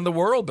the fun in the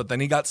world, but then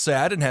he got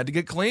sad and had to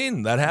get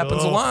clean. That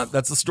happens a lot.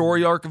 That's the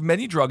story arc of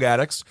many drug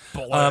addicts.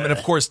 And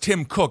of course,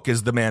 Tim Cook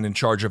is the man in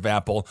charge of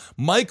Apple.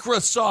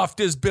 Microsoft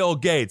is Bill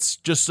Gates.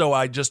 Just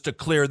to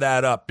clear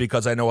that up,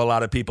 because I know a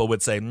lot of people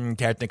would say,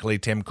 technically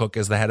Tim Cook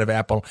is the head of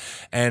Apple.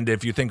 And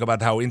if you think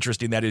about how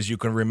interesting that is, you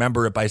can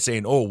remember it by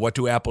saying, what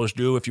do apples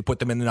do? If you put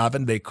them in an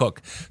oven, they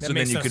cook. So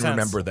then you can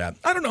remember that.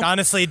 I don't know.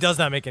 Honestly, it does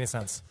not make any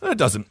sense. It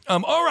doesn't.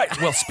 All right.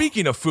 Well,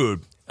 speaking of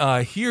food,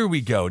 here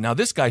we go. Now,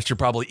 this guy should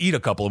probably eat a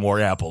couple of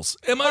more apples.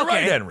 Am I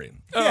right, Henry?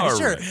 Yeah,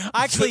 sure. Right.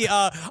 Actually,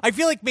 I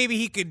feel like maybe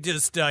he could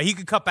just he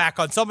could cut back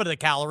on some of the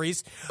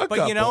calories. But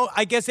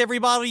I guess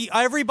everybody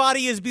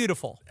is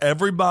beautiful.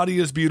 Everybody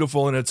is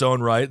beautiful in its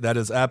own right. That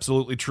is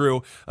absolutely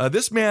true.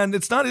 This man,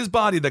 it's not his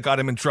body that got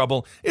him in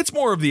trouble. It's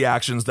more of the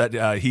actions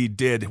that he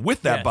did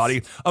with that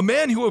body. A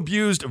man who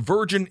abused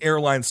Virgin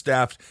Airlines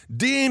staff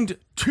deemed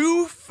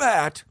too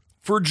fat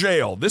for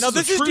jail. This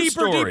is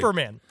deeper,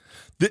 man.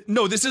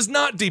 No, this is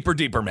not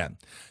deeper, man.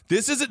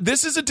 This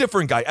is a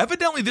different guy.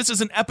 Evidently, this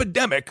is an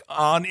epidemic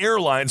on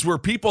airlines where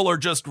people are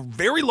just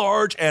very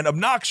large and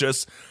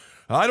obnoxious.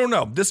 I don't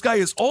know. This guy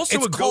is also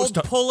a ghost. It's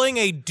called pulling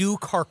a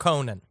Duke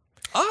Harkonnen.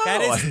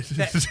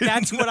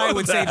 That's what I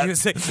would say to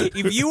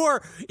you.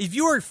 If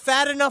you are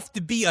fat enough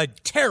to be a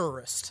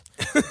terrorist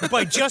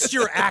by just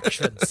your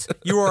actions,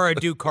 you are a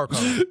Duke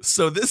Harkonnen.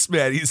 So this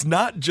man, he's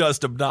not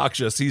just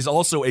obnoxious, he's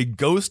also a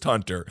ghost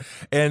hunter.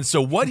 And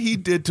so what he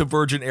did to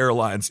Virgin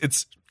Airlines,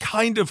 it's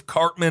kind of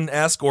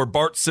Cartman-esque or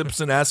Bart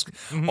Simpson-esque.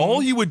 Mm-hmm. All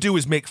he would do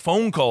is make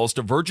phone calls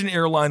to Virgin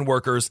Airline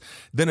workers,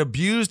 then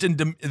abused,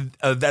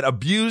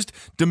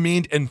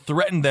 demeaned, and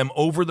threatened them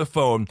over the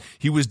phone.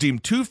 He was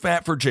deemed too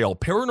fat for jail.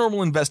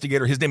 Paranormal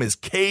investigator, his name is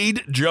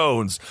Cade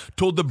Jones,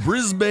 told the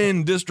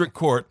Brisbane District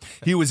Court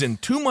he was in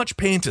too much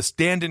pain to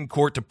stand in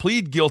court to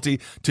plead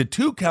guilty to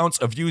 2 counts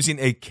of using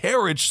a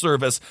carriage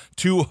service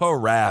to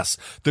harass.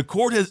 The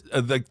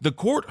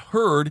court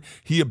heard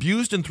he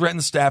abused and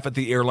threatened staff at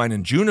the airline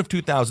in June of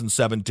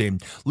 2017,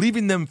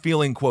 leaving them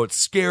feeling, quote,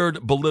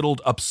 scared,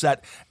 belittled,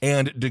 upset,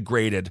 and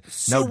degraded.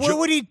 So what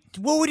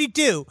would he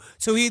do?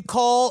 So he'd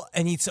call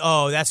and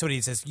that's what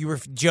he says.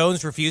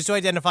 Jones refused to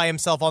identify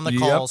himself on the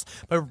calls,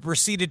 but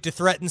proceeded to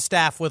threaten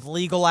staff with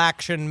legal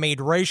action,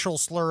 made racial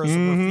slurs,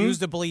 and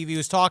refused to believe he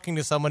was talking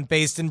to someone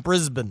based in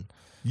Brisbane.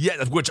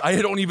 Yeah, which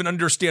I don't even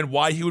understand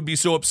why he would be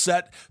so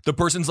upset. The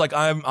person's like,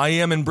 I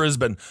am in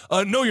Brisbane.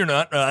 No, you're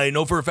not. I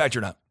know for a fact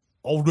you're not.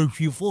 Oh, don't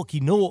you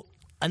fucking know?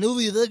 I know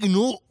you fucking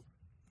know.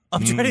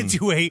 I'm trying to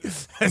do a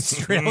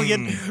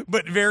Australian,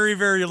 but very,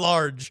 very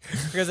large.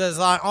 Because it's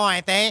like,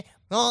 I think,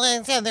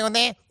 something on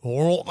that.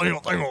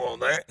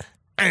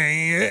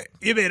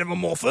 You bit of a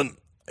muffin.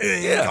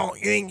 You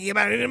think you're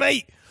better than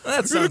me?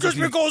 That's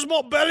because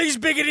my belly's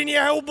bigger than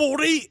your whole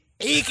body.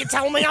 You can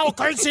tell me I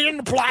can't sit in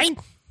the plane.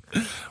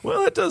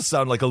 Well, it does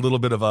sound like a little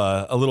bit of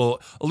a little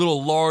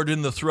lard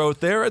in the throat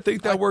there. I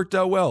think that worked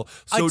out well.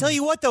 So I tell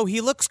you what, though,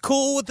 he looks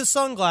cool with the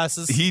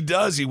sunglasses. he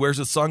does. He wears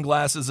his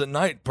sunglasses at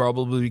night,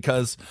 probably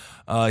because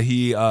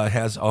he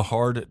has a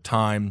hard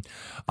time.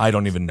 I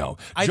don't even know.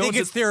 I think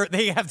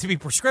they have to be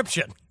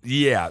prescription.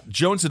 Yeah,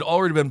 Jones had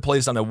already been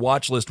placed on a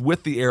watch list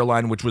with the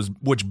airline,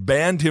 which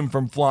banned him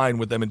from flying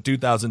with them in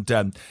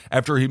 2010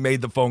 after he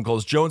made the phone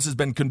calls. Jones has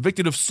been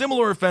convicted of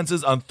similar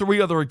offenses on 3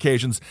 other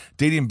occasions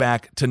dating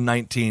back to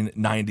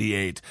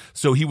 1998.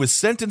 So he was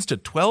sentenced to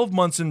 12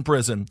 months in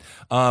prison,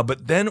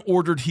 but then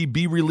ordered he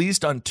be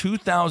released on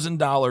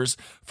 $2,000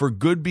 for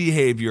good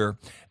behavior.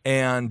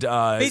 And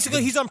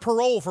basically, he's on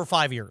parole for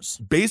 5 years.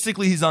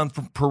 Basically, he's on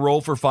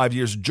parole for 5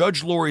 years.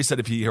 Judge Laurie said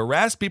if he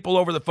harassed people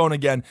over the phone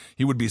again,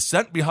 he would be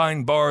sent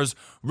behind bars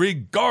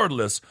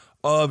regardless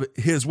of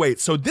his weight.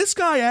 So this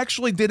guy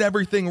actually did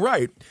everything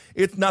right.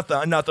 It's not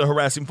the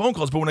harassing phone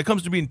calls, but when it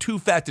comes to being too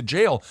fat to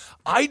jail,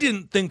 I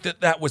didn't think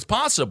that was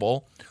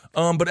possible.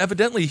 But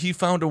evidently, he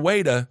found a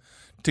way to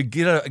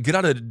get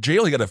out of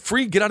jail. He got a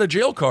free get out of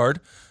jail card.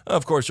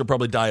 Of course, he'll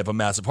probably die of a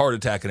massive heart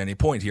attack at any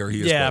point here.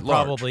 He is quite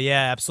large. Probably.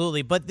 Yeah,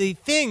 absolutely. But the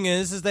thing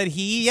is that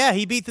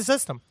he beat the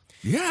system.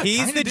 Yeah,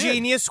 he's the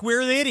genius.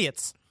 We're the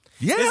idiots.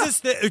 Yeah,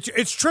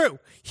 it's true.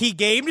 He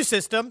gamed the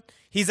system.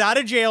 He's out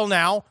of jail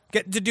now,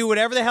 getting to do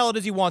whatever the hell it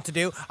is he wants to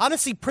do.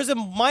 Honestly,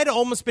 prison might have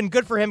almost been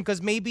good for him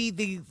because maybe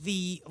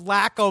the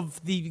lack of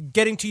the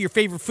getting to your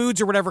favorite foods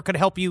or whatever could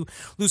help you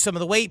lose some of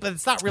the weight. But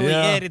it's not really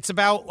it. It's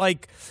about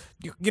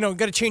you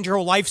got to change your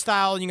whole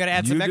lifestyle and you got to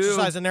add some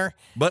exercise in there.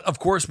 But of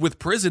course, with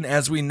prison,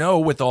 as we know,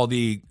 with all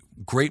the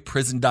great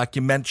prison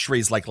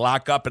documentaries like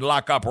Lock Up and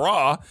Lock Up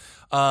Raw,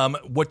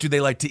 what do they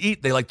like to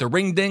eat? They like the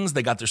ring dings.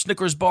 They got their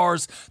Snickers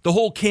bars. The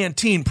whole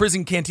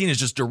prison canteen is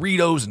just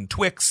Doritos and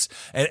Twix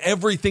and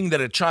everything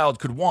that a child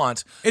could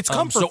want. It's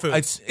comfort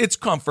foods. It's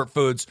comfort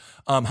foods,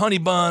 honey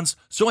buns.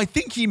 So I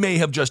think he may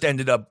have just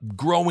ended up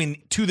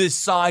growing to the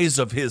size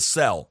of his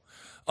cell.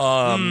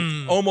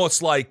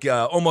 Almost like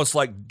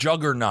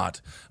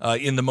Juggernaut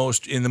in the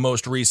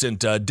most recent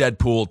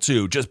Deadpool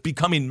 2, just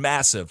becoming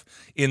massive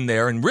in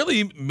there, and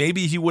really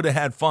maybe he would have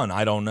had fun.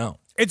 I don't know.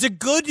 It's a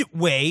good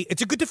way.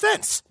 It's a good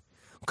defense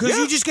because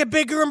you just get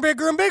bigger and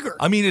bigger and bigger.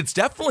 I mean, it's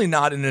definitely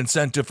not an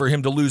incentive for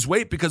him to lose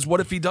weight because what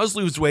if he does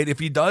lose weight? If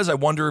he does, I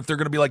wonder if they're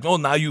going to be like, "Oh,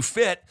 now you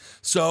fit,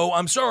 so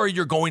I'm sorry,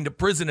 you're going to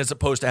prison as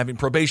opposed to having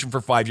probation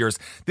for 5 years."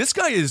 This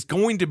guy is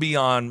going to be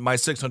on my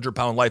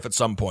 600-pound life at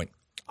some point.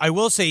 I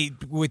will say,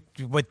 with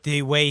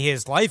the way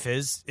his life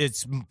is,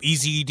 it's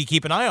easy to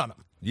keep an eye on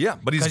him. Yeah,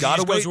 but he's got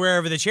to wait. Goes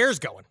wherever the chair's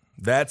going.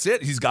 That's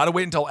it. He's got to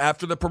wait until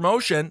after the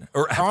promotion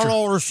or after. I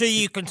want to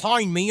see you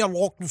contain me. I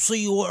want to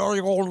see what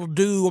you're going to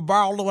do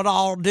about what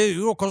I'll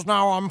do because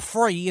now I'm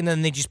free. And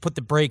then they just put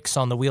the brakes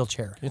on the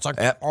wheelchair. It's like,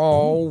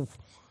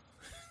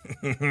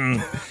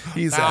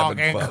 he's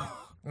having fun.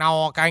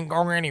 Now I can't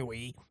go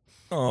anyway.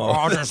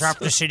 I just have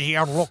to sit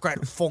here and look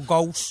at for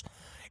ghosts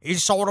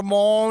inside of my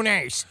own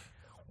ass.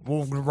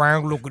 Walking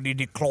around looking in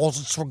the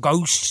closets for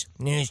ghosts.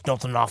 There's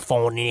nothing I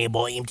find in here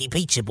but empty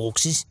pizza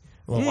boxes.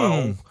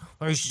 Well,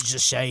 this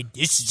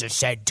is a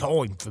sad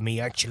time for me,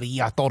 actually.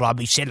 I thought I'd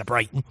be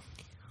celebrating.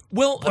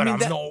 Well, but I'm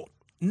not.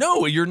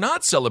 No, you're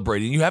not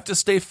celebrating. You have to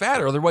stay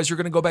fat, or otherwise you're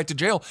going to go back to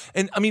jail.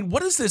 And I mean,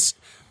 what is this?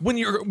 When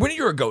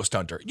you're a ghost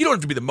hunter, you don't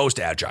have to be the most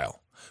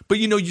agile. But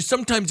you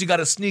sometimes you got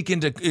to sneak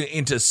into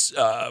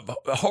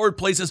hard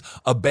places,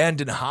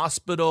 abandoned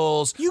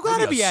hospitals. You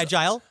got to be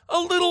agile. A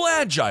little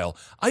agile.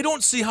 I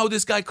don't see how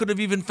this guy could have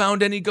even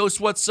found any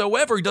ghosts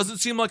whatsoever. He doesn't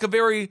seem like a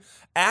very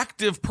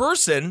active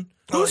person.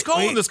 Who's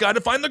calling this guy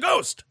to find the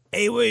ghost?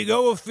 Here we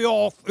go. If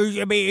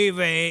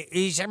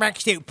he's some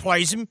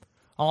ectoplasm,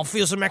 I'll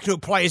feel some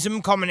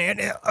ectoplasm coming in.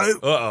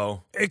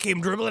 Uh-oh. It came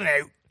dribbling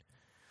out.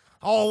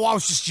 Oh, I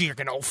was just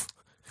jerking off.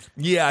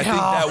 Yeah, I think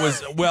that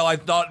was, well, I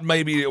thought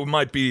maybe it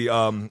might be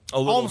a little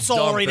I'm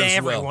sorry to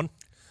everyone.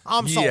 Well.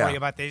 I'm sorry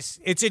about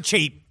this. It's a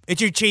cheap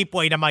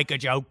way to make a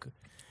joke.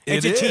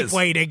 It's a cheap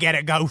way to get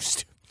a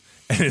ghost.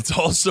 And it's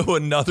also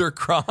another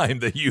crime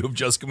that you have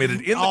just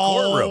committed in the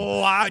courtroom.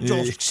 Oh, I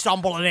just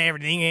stumble and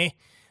everything, eh?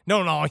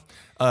 No.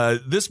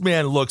 This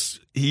man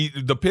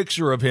the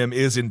picture of him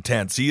is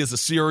intense. He is a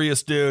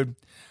serious dude.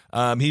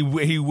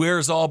 He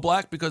wears all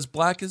black because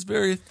black is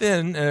very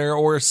thin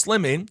or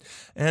slimming,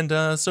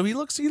 and so he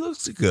looks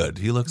good.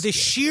 He looks the good.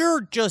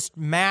 sheer just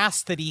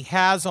mass that he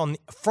has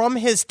from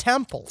his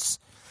temples.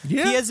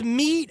 Yeah. He has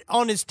meat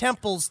on his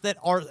temples that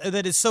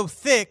is so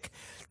thick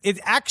it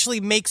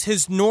actually makes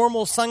his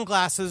normal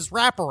sunglasses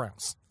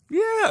wraparounds.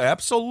 Yeah,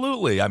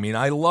 absolutely. I mean,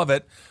 I love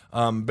it.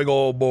 Big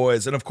old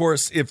boys. And of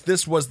course, if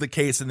this was the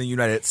case in the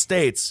United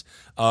States,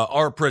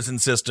 our prison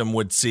system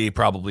would see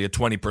probably a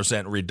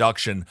 20%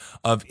 reduction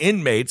of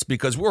inmates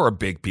because we're a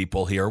big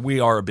people here.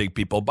 We are a big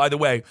people. By the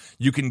way,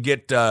 you can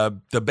get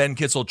the Ben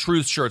Kissel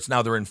Truth shirts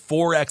now. They're in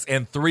 4X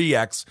and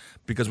 3X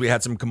because we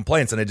had some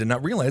complaints, and I did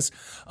not realize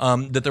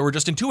that they were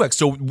just in 2X.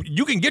 So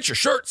you can get your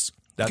shirts.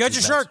 Get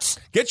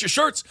your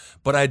shirts.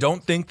 But I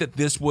don't think that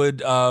this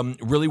would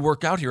really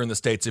work out here in the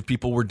States if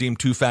people were deemed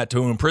too fat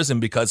to imprison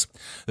because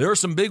there are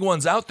some big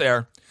ones out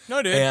there.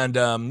 No, dude. And,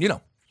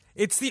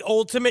 It's the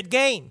ultimate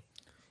game.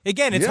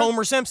 Again, it's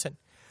Homer Simpson.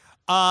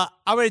 I'm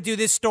going to do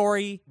this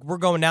story. We're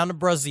going down to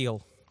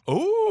Brazil.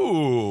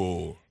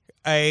 Ooh.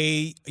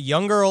 A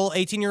young girl,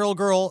 18-year-old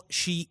girl,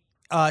 she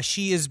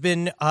has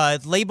been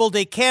labeled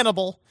a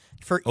cannibal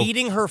for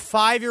eating her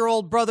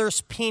 5-year-old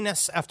brother's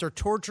penis after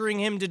torturing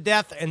him to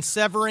death and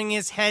severing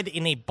his head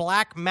in a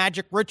black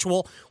magic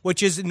ritual,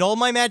 which is, in all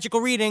my magical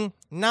reading,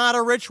 not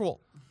a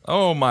ritual.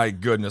 Oh my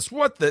goodness!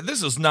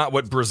 This is not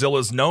what Brazil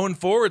is known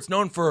for. It's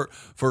known for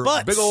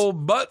Butts. big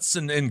old butts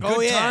and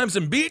good times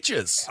and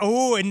beaches.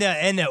 Oh, have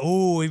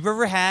you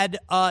ever had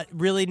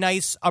really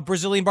nice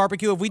Brazilian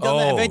barbecue? Have we done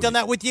that? Have I done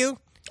that with you?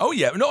 Oh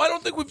yeah, no, I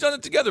don't think we've done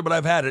it together, but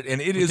I've had it, and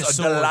it is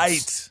a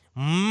delight.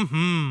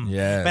 Mm-hmm.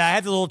 Yeah. But I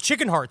had the little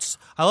chicken hearts.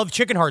 I love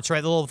chicken hearts,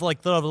 right? The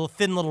little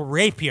thin little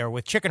rapier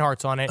with chicken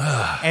hearts on it.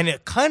 And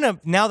it kind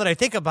of, now that I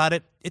think about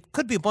it, it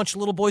could be a bunch of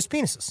little boys'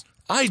 penises.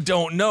 I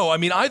don't know. I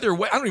mean, either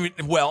way, I don't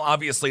even. Well,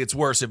 obviously, it's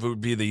worse if it would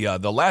be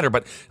the latter.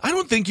 But I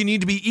don't think you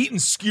need to be eating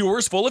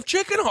skewers full of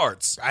chicken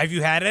hearts. Have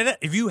you had it?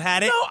 Have you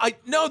had it?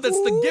 No, that's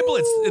the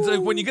giblets. It's like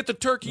when you get the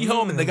turkey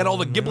home and they got all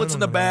the giblets in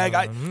the bag.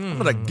 I'm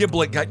not a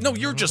giblet guy. No,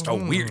 you're just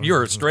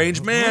you're a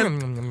strange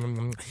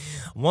man.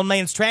 One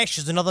man's trash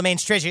is another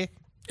man's treasure.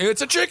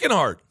 It's a chicken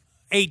heart.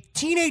 A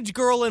teenage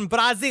girl in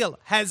Brazil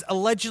has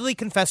allegedly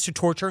confessed to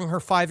torturing her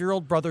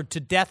 5-year-old brother to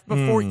death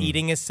before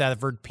eating his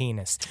severed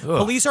penis.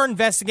 Police are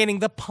investigating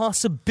the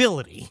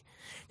possibility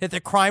that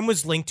the crime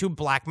was linked to a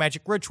black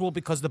magic ritual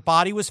because the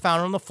body was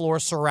found on the floor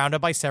surrounded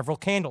by several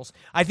candles.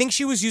 I think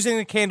she was using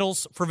the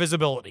candles for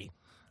visibility.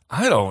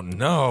 I don't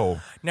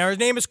know. Now, her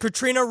name is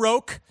Katrina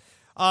Roque.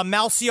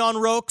 Malcion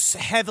Roque's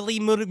heavily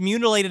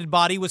mutilated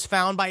body was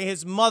found by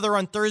his mother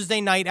on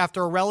Thursday night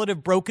after a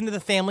relative broke into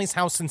the family's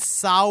house in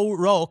São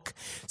Roque,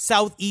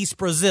 southeast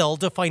Brazil,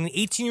 to find an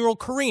 18-year-old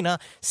Karina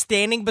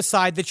standing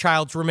beside the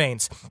child's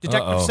remains.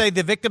 Detectives say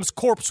the victim's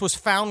corpse was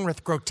found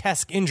with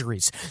grotesque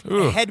injuries.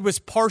 The head was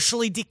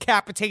partially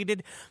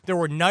decapitated. There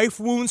were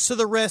knife wounds to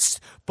the wrist.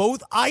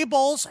 Both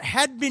eyeballs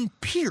had been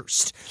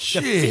pierced.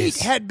 Jeez. The feet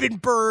had been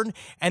burned,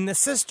 and the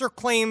sister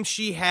claimed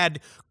she had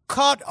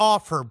cut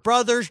off her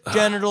brother's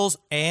genitals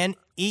and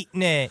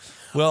eaten it.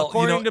 Well,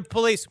 according to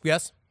police,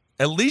 yes.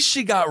 At least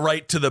she got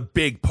right to the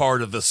big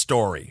part of the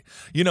story.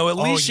 At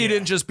least she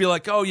didn't just be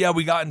like, oh yeah,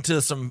 we got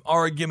into some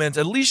arguments.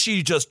 At least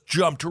she just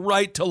jumped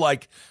right to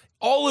like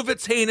all of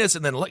it's heinous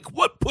and then like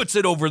what puts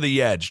it over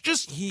the edge.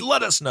 Just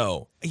let us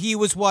know. He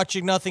was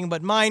watching nothing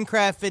but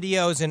Minecraft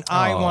videos and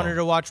I wanted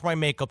to watch my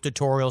makeup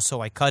tutorial,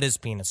 so I cut his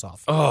penis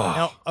off.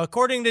 Now,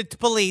 according to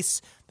police,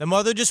 the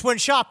mother just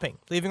went shopping,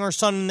 leaving her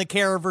son in the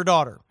care of her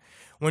daughter.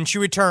 When she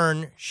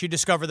returned, she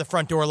discovered the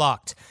front door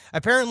locked.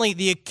 Apparently,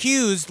 the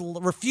accused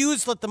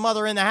refused to let the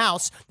mother in the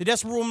house. The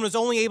desperate woman was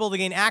only able to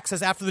gain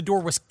access after the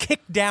door was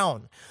kicked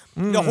down.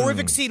 The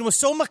horrific scene was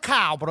so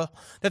macabre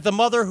that the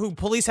mother, who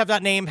police have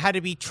not named, had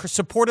to be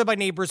supported by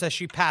neighbors as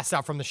she passed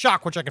out from the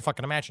shock, which I can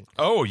fucking imagine.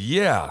 Oh,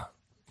 yeah.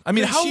 I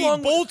mean, she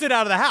bolted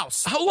out of the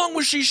house. How long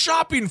was she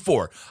shopping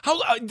for?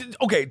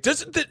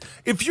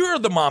 If you're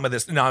the mom of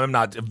this, no, I'm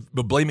not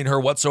blaming her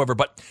whatsoever,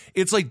 but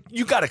it's like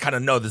you got to kind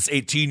of know this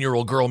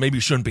 18-year-old girl maybe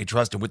shouldn't be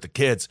trusted with the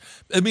kids.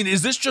 I mean,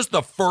 is this just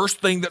the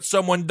first thing that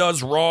someone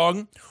does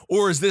wrong,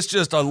 or is this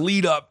just a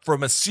lead up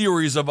from a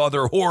series of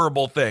other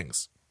horrible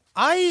things?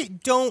 I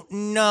don't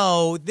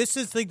know. This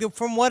is like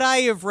from what I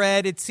have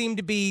read, it seemed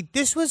to be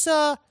this is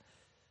a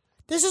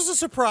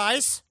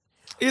surprise.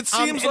 It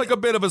seems like a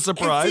bit of a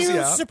surprise,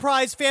 a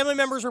surprise. Family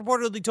members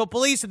reportedly told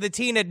police that the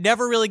teen had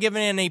never really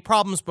given in any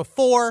problems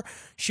before.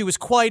 She was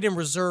quiet and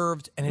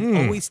reserved and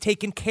had always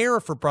taken care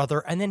of her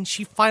brother, and then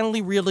she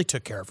finally really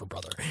took care of her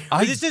brother.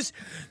 Because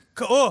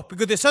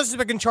the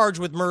suspect in charge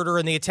with murder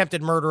and the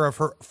attempted murder of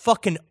her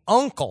fucking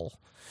uncle,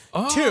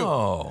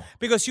 too.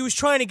 Because she was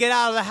trying to get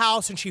out of the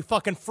house, and she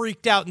fucking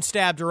freaked out and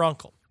stabbed her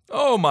uncle.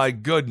 Oh, my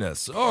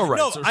goodness. All right.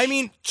 No, I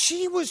mean,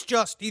 she was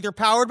just either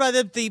powered by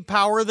the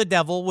power of the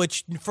devil,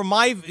 which, from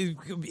my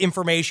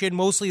information,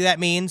 mostly that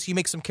means you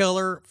make some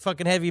killer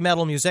fucking heavy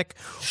metal music.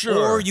 Sure.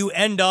 Or you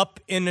end up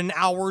in an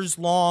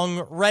hours-long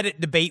Reddit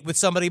debate with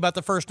somebody about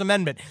the First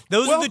Amendment.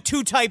 Those are the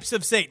two types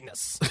of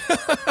Satanists.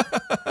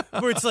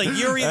 Where it's like,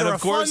 you're either a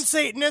fun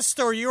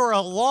Satanist or you're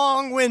a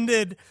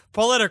long-winded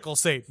political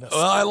Satanist.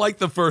 Well, I like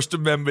the First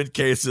Amendment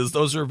cases.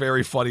 Those are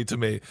very funny to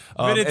me.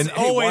 But it's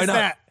always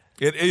that.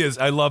 It is.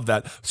 I love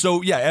that.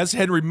 So, yeah, as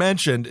Henry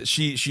mentioned,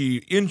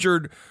 she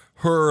injured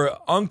her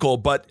uncle,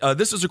 but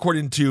this is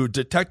according to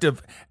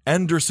Detective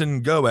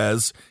Anderson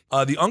Goes.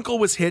 The uncle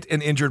was hit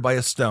and injured by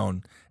a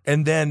stone.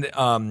 And then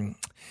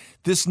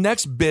this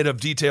next bit of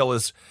detail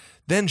is,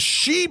 then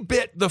she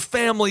bit the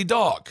family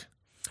dog.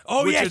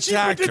 Oh, yeah, she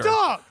bit the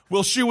dog.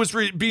 Well, she was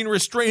being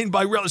restrained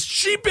by relatives.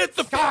 She bit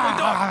the family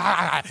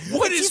dog.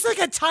 She's like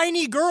a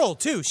tiny girl,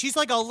 too. She's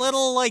like a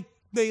little, like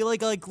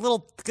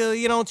little,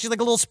 she's like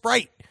a little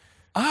sprite.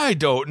 I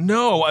don't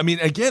know. I mean,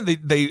 again,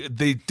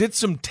 they did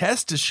some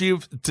tests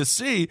to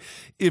see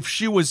if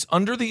she was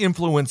under the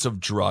influence of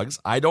drugs.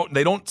 They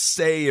don't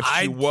say if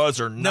she was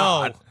or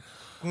not.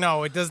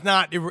 No, it does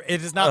not.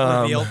 It is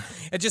not revealed.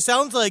 It just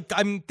sounds like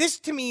this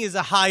to me is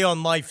a high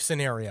on life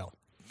scenario.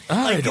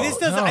 I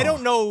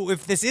don't know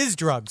if this is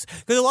drugs,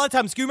 because a lot of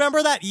times, do you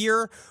remember that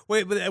year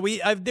we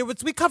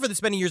covered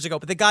this many years ago?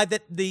 But the guy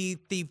that the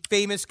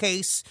famous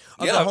case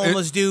of the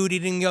homeless dude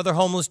eating the other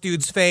homeless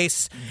dude's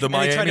face, the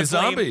Miami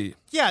zombie.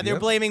 Yeah, they're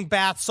blaming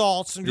bath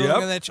salts and doing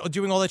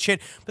all that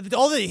shit. But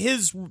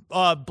his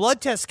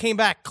blood tests came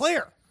back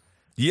clear.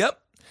 Yep.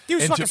 He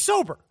was fucking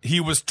sober. He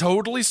was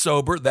totally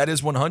sober. That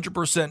is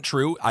 100%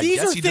 true.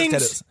 These are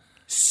things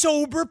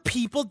sober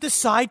people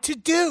decide to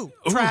do.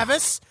 Ooh.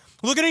 Travis,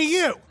 looking at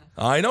you.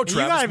 I know,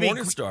 Travis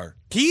Morningstar.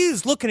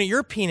 He's looking at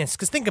your penis,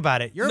 because think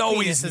about it. Your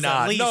penis is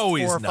at least 4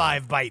 or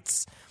 5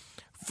 bites.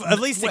 At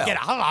least to get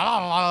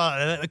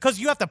because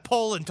you have to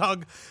pull and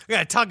tug. You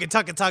got to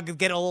tug and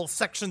get little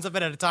sections of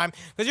it at a time,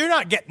 because you're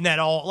not getting that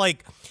all.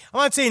 Like,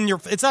 I'm not saying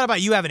it's not about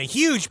you having a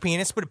huge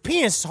penis, but a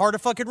penis is hard to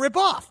fucking rip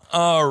off.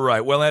 All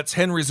right. Well, that's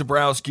Henry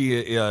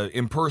Zabrowski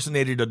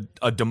impersonated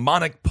a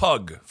demonic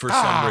pug for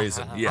some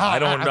reason. Yeah, I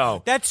don't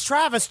know. That's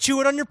Travis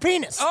chewing on your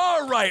penis.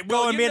 All right.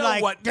 Well, you know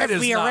what? Give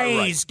me a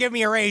raise. Right. Give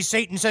me a raise.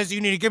 Satan says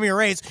you need to give me a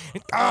raise.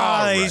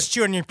 He's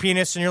chewing your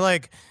penis, and you're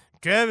like,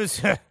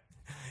 Travis,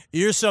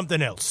 you're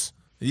something else.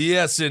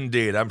 Yes,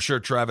 indeed. I'm sure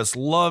Travis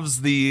loves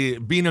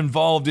being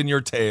involved in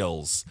your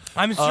tales.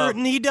 I'm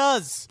certain he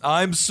does.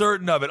 I'm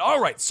certain of it. All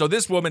right, so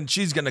this woman,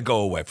 she's going to go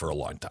away for a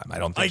long time. I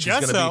don't think she's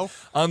going to be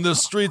on the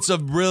streets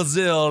of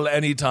Brazil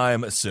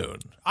anytime soon.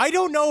 I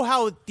don't know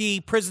how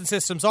the prison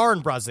systems are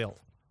in Brazil.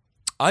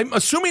 I'm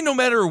assuming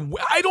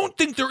I don't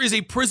think there is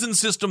a prison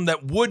system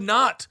that would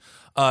not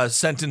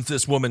sentence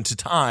this woman to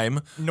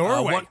time.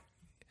 Norway.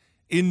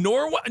 In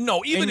Norway?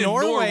 No, even in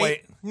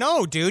Norway.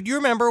 No, dude. You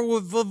remember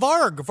with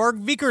Varg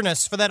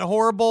Vikernes for that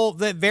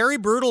very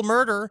brutal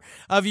murder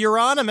of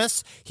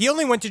Euronymous. He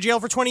only went to jail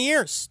for 20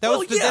 years.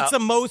 That's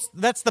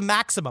the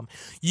maximum.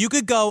 You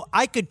could go,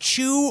 I could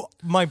chew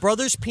my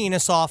brother's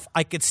penis off.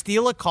 I could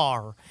steal a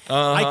car.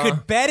 I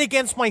could bet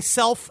against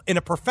myself in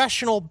a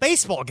professional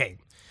baseball game.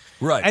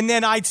 Right. And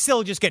then I'd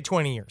still just get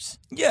 20 years.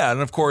 Yeah, and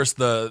of course,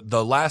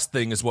 the last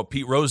thing is what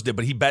Pete Rose did,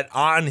 but he bet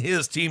on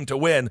his team to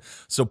win,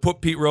 so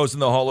put Pete Rose in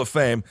the Hall of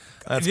Fame.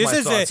 That's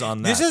my thoughts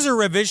on that. This is a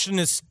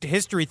revisionist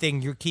history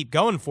thing you keep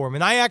going for,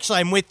 and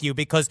I'm with you,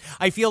 because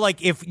I feel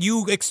like if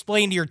you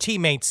explain to your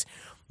teammates,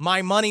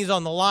 my money's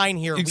on the line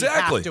here, we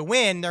have to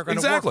win, they're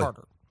going to work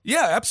harder.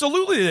 Yeah,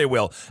 absolutely they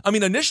will. I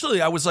mean,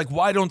 initially I was like,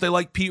 why don't they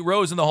like Pete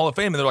Rose in the Hall of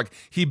Fame? And they're like,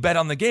 he bet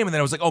on the game, and then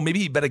I was like, oh, maybe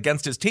he bet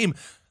against his team.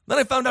 Then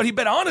I found out he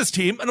bet on his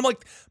team, and I'm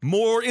like,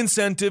 more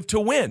incentive to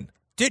win.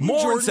 Didn't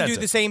Jordan do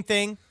the same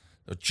thing?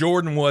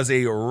 Jordan was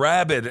a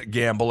rabid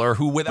gambler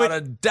who, without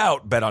a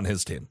doubt, bet on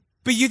his team.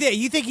 But you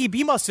think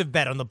he must have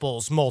bet on the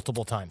Bulls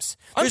multiple times.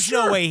 There's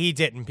no way he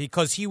didn't,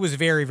 because he was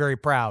very, very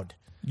proud.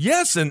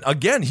 Yes, and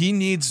again, he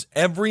needs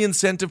every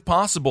incentive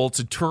possible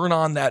to turn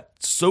on that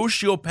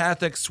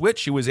sociopathic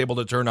switch he was able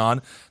to turn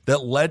on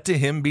that led to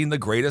him being the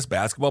greatest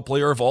basketball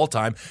player of all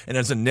time. And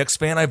as a Knicks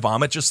fan, I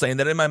vomit just saying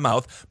that in my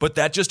mouth, but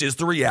that just is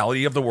the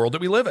reality of the world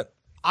that we live in.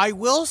 I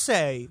will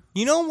say,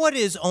 you know what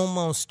is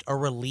almost a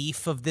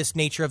relief of this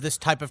nature of this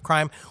type of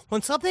crime?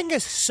 When something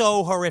is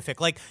so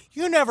horrific, like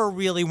you never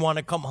really want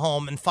to come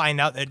home and find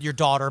out that your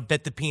daughter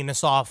bit the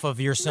penis off of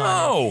your son.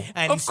 No,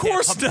 and of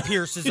course not.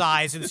 Pierce his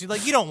eyes. And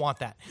like, you don't want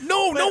that.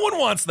 No, no one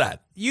wants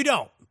that. You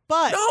don't.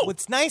 But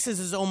what's nice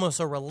is almost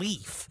a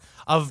relief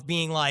of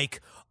being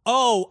like,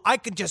 oh, I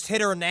could just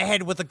hit her in the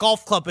head with a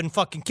golf club and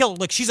fucking kill her.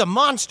 Like, she's a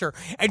monster.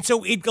 And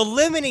so it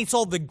eliminates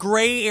all the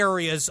gray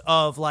areas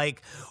of,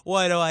 like,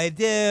 what do I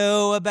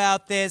do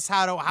about this?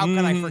 How can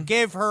I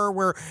forgive her?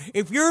 Where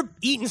if you're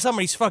eating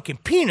somebody's fucking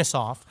penis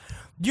off,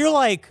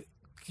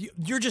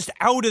 you're just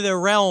out of the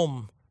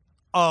realm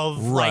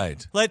of, like,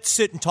 let's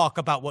sit and talk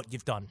about what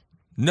you've done.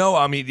 No,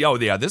 I mean,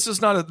 this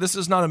is not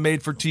a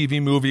made-for-TV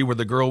movie where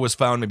the girl was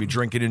found maybe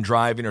drinking and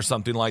driving or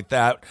something like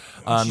that.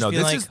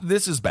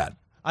 This is bad.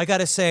 I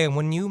gotta say,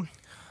 me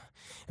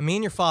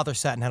and your father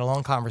sat and had a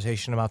long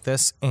conversation about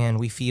this, and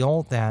we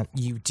feel that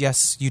you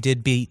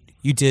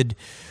did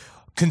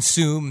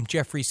consume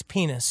Jeffrey's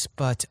penis,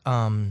 but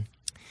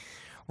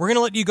we're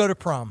gonna let you go to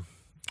prom.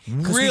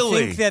 Really?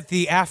 We think that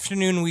the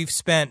afternoon you've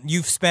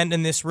spent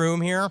in this room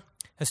here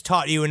has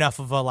taught you enough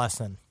of a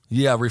lesson.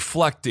 Yeah,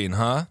 reflecting,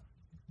 huh?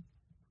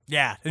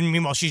 Yeah, and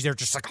meanwhile she's there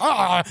just like,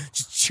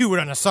 just chewing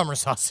on a summer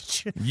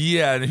sausage.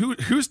 Yeah, and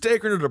who's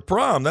taking her to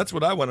prom? That's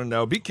what I want to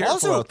know. Be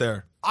careful out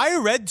there. I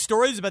read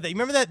stories about that. You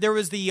remember that there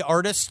was the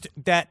artist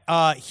that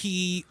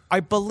I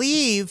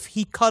believe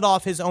he cut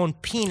off his own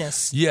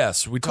penis.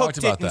 Yes, we talked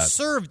about that. And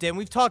served it. And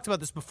we've talked about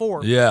this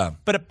before. Yeah.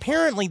 But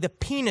apparently the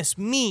penis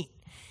meat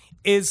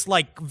is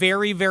like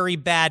very, very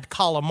bad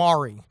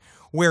calamari,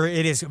 where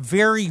it is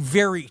very,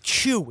 very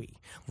chewy.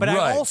 But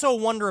I also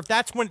wonder if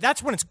that's when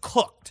it's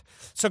cooked.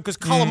 So, because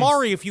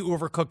calamari, if you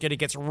overcook it, it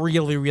gets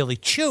really, really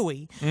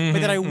chewy. But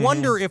then I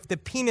wonder if the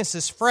penis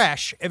is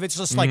fresh, if it's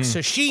just like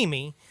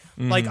sashimi.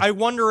 Like, I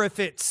wonder if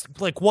it's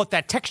like what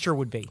that texture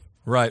would be.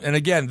 Right. And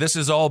again, this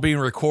is all being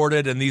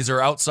recorded, and these are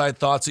outside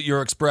thoughts that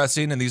you're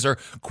expressing, and these are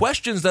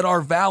questions that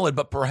are valid,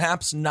 but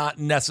perhaps not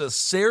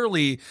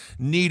necessarily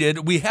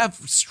needed. We have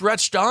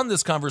stretched on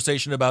this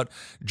conversation about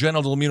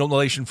genital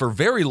mutilation for a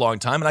very long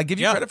time, and I give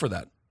you credit for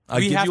that.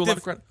 I give you a lot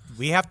of credit.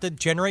 We have to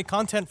generate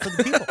content for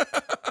the people.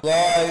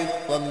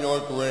 Live from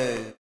your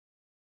grave.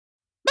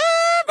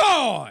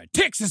 Boy,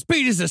 Texas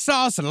Pete is a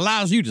sauce that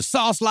allows you to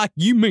sauce like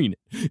you mean it.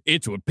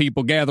 It's what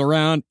people gather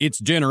around, it's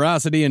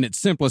generosity in its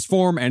simplest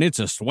form, and it's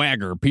a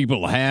swagger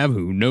people have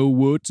who know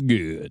what's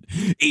good.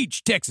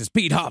 Each Texas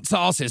Pete hot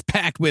sauce is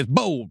packed with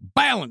bold,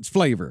 balanced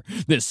flavor.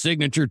 This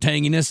signature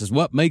tanginess is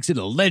what makes it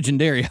a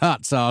legendary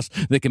hot sauce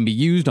that can be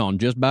used on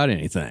just about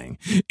anything.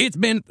 It's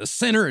been at the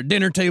center of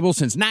dinner table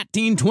since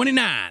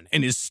 1929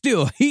 and is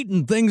still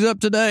heating things up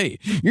today.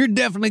 You're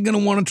definitely going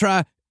to want to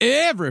try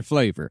every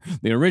flavor.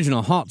 The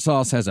original hot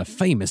sauce has a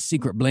famous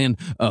secret blend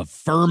of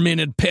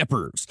fermented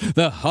peppers.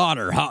 The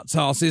hotter hot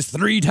sauce is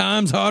 3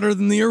 times hotter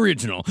than the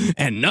original,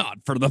 and not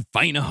for the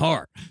faint of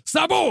heart.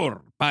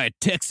 Sabor by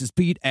Texas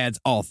Pete adds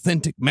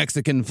authentic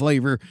Mexican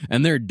flavor,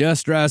 and their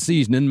dust dry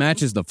seasoning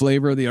matches the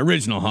flavor of the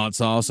original hot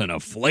sauce in a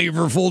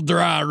flavorful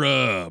dry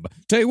rub.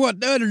 Tell you what,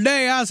 the other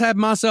day I was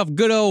having myself a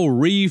good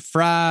old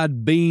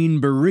refried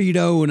bean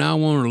burrito, and I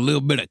wanted a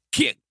little bit of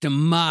kick to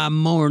my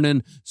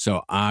morning,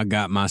 so I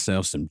got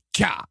myself some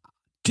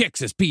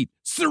Texas Pete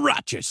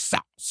sriracha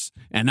sauce,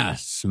 and I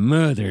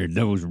smothered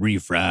those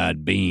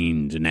refried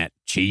beans and that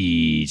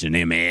cheese and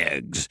them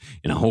eggs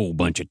in a whole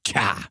bunch of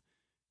chai,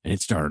 and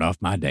it started off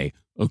my day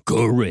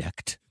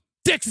correct.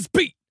 Texas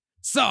Pete,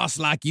 sauce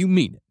like you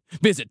mean it.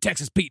 Visit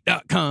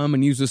TexasPete.com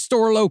and use the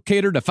store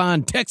locator to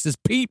find Texas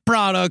Pete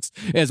products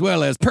as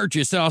well as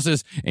purchase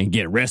sauces and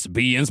get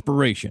recipe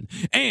inspiration.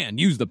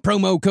 And use the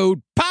promo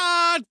code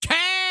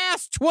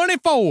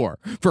PODCAST24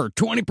 for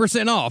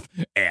 20% off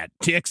at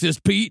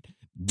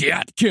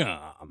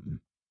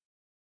TexasPete.com.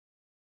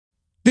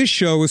 This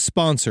show is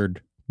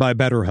sponsored by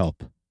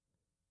BetterHelp. It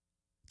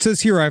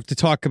says here I have to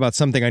talk about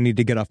something I need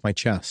to get off my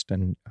chest,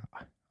 and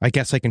I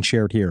guess I can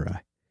share it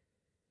here.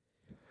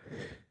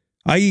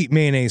 I eat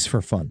mayonnaise for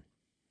fun.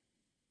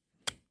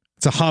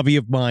 It's a hobby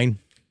of mine,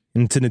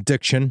 and it's an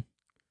addiction.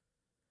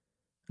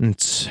 And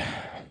it's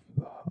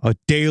a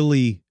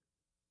daily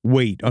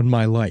weight on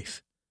my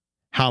life.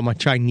 How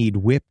much I need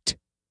whipped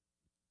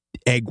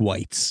egg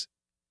whites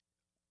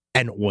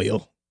and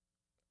oil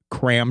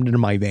crammed into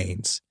my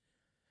veins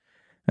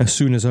as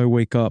soon as I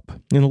wake up.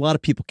 And a lot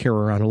of people carry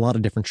around a lot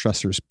of different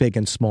stressors, big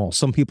and small.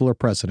 Some people are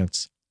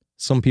presidents.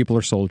 Some people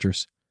are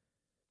soldiers.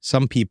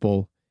 Some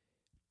people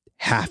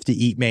have to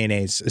eat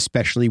mayonnaise,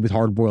 especially with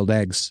hard-boiled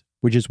eggs,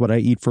 which is what I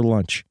eat for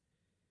lunch.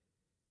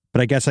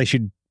 But I guess I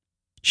should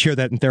share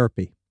that in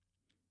therapy,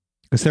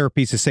 because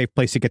therapy is a safe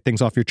place to get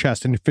things off your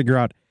chest and to figure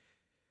out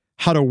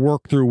how to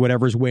work through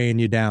whatever's weighing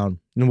you down.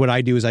 And what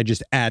I do is I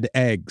just add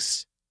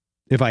eggs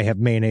if I have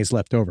mayonnaise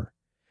left over.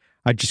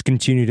 I just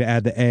continue to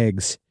add the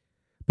eggs.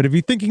 But if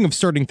you're thinking of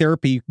starting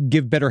therapy,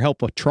 give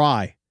BetterHelp a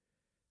try.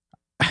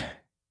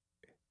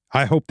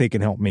 I hope they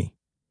can help me.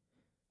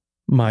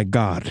 My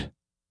God.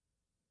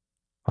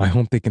 I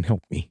hope they can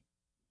help me.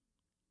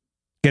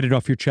 Get it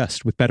off your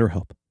chest with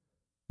BetterHelp.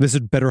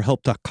 Visit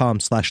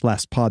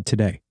BetterHelp.com/lastpod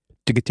today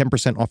to get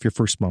 10% off your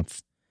first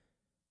month.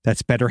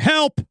 That's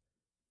BetterHelp.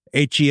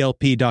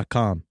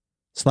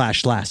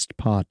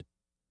 HELP.com/lastpod.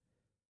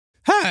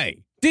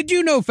 Hey! Did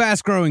you know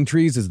Fast Growing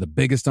Trees is the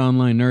biggest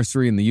online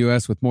nursery in the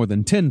U.S. with more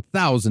than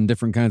 10,000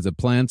 different kinds of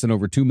plants and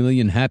over 2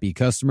 million happy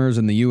customers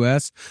in the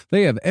U.S.?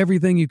 They have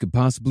everything you could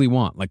possibly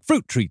want, like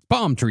fruit trees,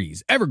 palm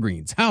trees,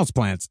 evergreens,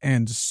 houseplants,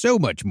 and so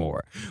much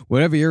more.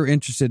 Whatever you're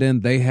interested in,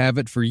 they have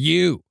it for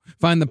you.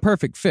 Find the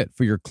perfect fit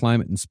for your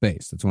climate and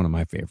space. That's one of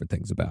my favorite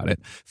things about it.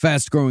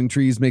 Fast Growing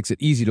Trees makes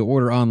it easy to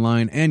order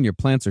online, and your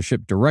plants are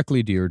shipped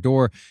directly to your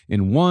door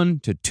in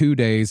 1 to 2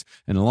 days.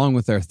 And along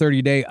with their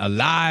 30-day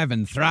Alive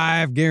and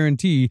Thrive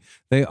guarantee,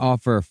 they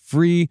offer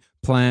free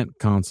plant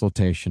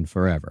consultation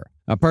forever.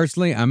 Now,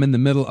 personally, I'm in the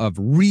middle of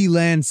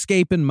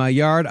re-landscaping my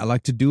yard. I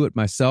like to do it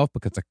myself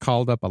because I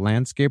called up a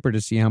landscaper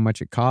to see how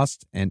much it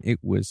cost, and it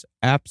was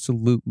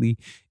absolutely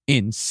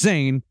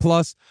insane.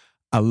 Plus,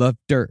 I love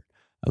dirt.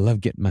 I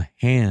love getting my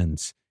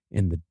hands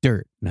in the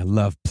dirt, and I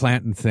love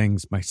planting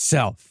things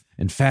myself.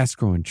 And Fast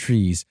Growing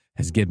Trees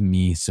has given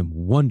me some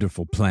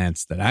wonderful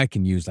plants that I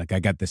can use. Like I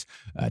got this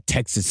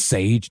Texas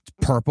sage, it's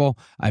purple.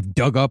 I've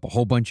dug up a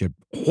whole bunch of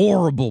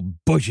horrible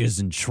bushes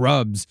and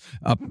shrubs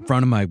up in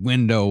front of my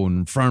window and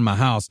in front of my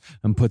house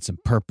and put some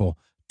purple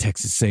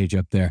Texas sage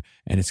up there,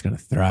 and it's going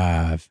to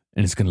thrive,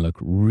 and it's going to look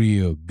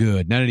real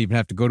good. And I didn't even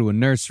have to go to a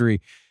nursery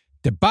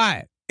to buy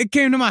it. It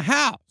came to my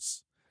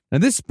house. Now,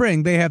 this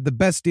spring, they have the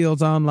best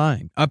deals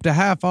online, up to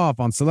half off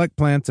on select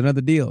plants and other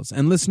deals.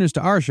 And listeners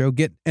to our show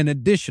get an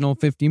additional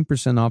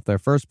 15% off their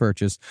first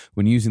purchase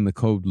when using the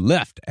code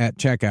LEFT at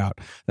checkout.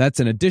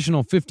 That's an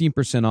additional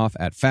 15% off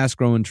at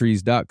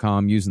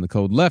fastgrowingtrees.com using the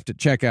code LEFT at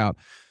checkout.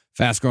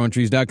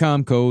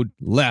 Fastgrowingtrees.com, code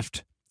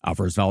LEFT.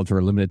 Offer is valid for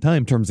a limited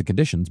time. Terms and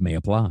conditions may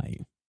apply.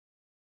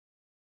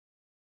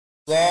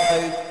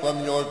 Live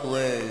from your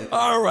grave.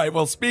 All right.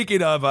 Well,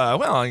 speaking of,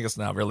 well, I guess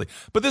not really.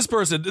 But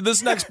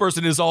this next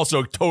person is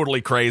also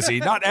totally crazy.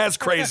 Not as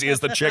crazy as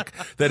the chick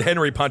that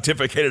Henry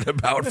pontificated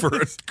about for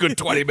a good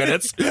 20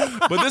 minutes.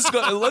 But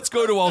let's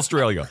go to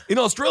Australia. In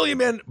Australia,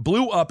 man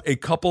blew up a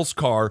couple's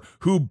car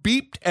who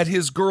beeped at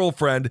his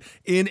girlfriend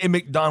in a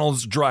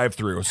McDonald's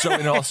drive-thru. So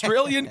an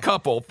Australian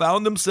couple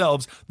found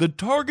themselves the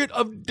target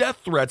of death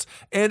threats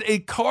and a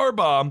car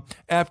bomb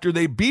after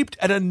they beeped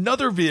at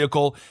another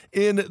vehicle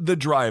in the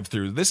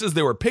drive-thru.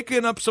 They were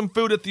picking up some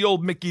food at the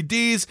old Mickey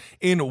D's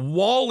in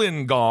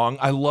Wollongong.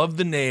 I love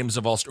the names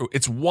of Australia.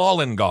 It's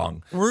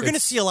Wollongong. We're going to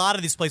see a lot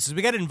of these places.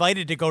 We got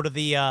invited to go to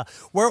the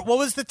what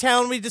was the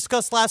town we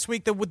discussed last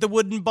week with the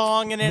wooden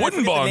bong and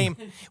Wooden Bong. the name.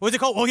 What's it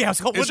called? Oh yeah,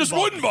 it's called. It's just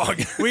Wooden Bong.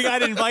 We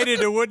got invited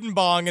to Wooden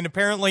Bong, and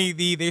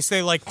apparently they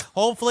say like,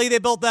 hopefully they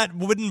built that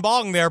wooden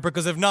bong there,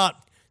 because if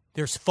not,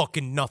 there's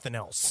fucking nothing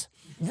else.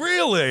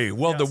 Really?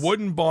 Well, Yes. The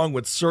wooden bong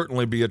would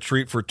certainly be a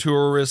treat for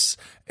tourists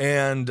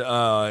and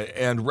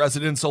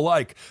residents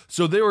alike.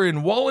 So they were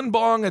in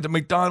Wollongong at the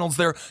McDonald's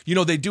there. You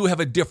know, they do have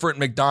a different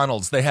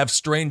McDonald's. They have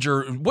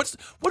stranger. What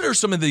are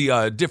some of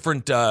the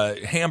different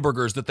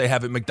hamburgers that they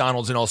have at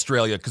McDonald's in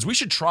Australia? Because we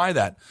should try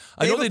that.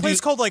 They have a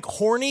place called like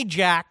Horny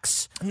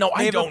Jack's. No,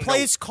 I don't know. They have a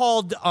place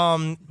called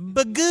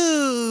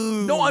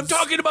Bagoo. No, I'm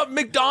talking about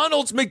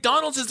McDonald's.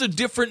 McDonald's is a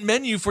different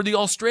menu for the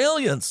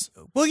Australians.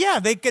 Well,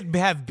 yeah, they could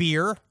have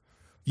beer.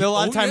 A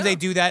lot of times they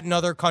do that in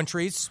other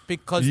countries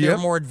because they're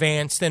more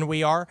advanced than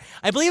we are.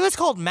 I believe it's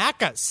called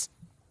Macca's.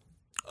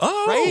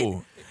 Oh,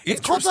 right? It's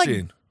called like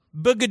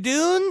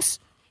Bugadoons.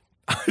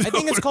 I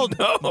think it's called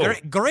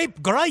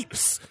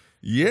grapes.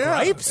 Yeah.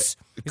 Grapes?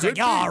 He's like,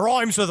 it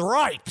rhymes with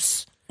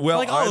ripes. Well,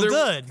 like,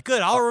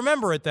 good. I'll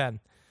remember it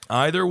then.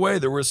 Either way,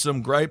 there were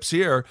some gripes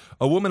here.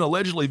 A woman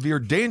allegedly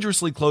veered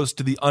dangerously close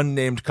to the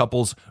unnamed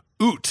couple's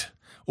ute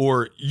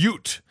or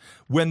ute.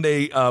 When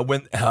they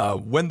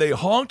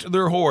honked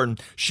their horn,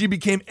 she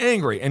became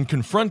angry and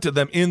confronted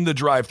them in the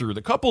drive-thru.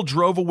 The couple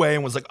drove away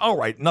and was like, all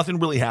right, nothing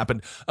really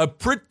happened. A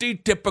pretty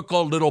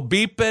typical little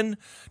beeping.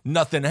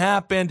 Nothing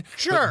happened.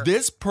 Sure. But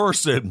this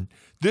person,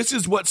 this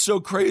is what's so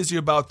crazy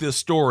about this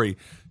story,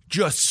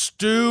 just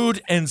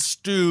stewed and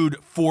stewed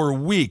for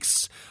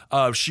weeks.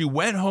 She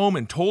went home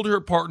and told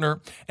her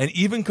partner and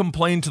even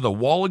complained to the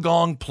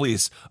Wollongong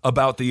police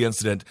about the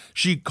incident.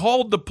 She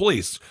called the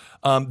police.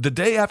 The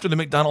day after the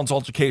McDonald's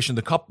altercation,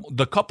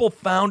 the couple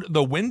found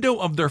the window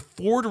of their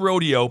Ford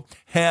Rodeo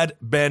had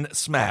been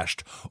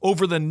smashed.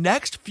 Over the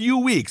next few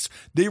weeks,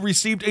 they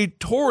received a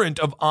torrent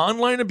of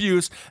online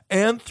abuse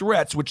and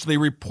threats, which they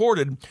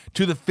reported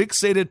to the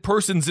Fixated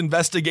Persons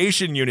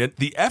Investigation Unit,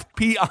 the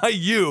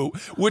FPIU,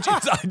 which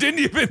is, I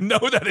didn't even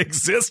know that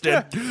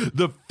existed.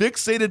 The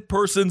Fixated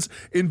Persons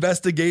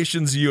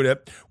Investigations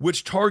Unit,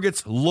 which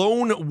targets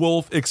lone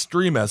wolf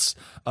extremists,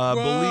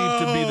 believed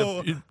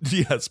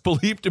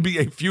to be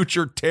a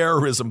future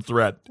terrorism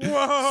threat.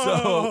 Whoa.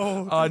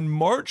 So on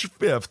March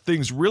 5th,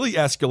 things really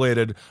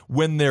escalated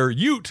when their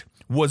ute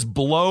was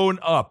blown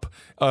up.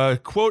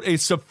 Quote, a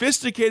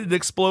sophisticated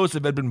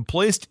explosive had been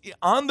placed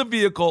on the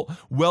vehicle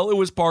while it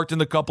was parked in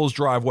the couple's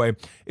driveway.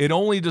 It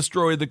only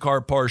destroyed the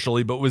car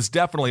partially, but was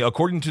definitely,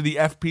 according to the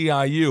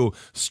FPIU,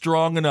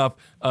 strong enough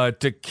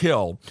to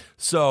kill.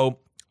 So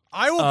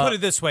I will put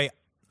it this way.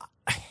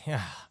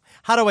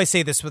 How do I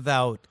say this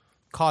without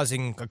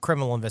causing a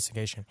criminal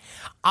investigation?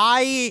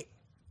 I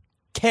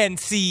can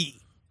see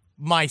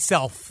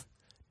myself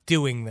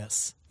doing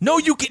this. No,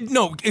 you can.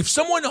 No, if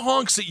someone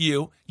honks at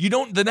you, you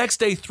don't the next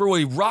day throw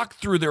a rock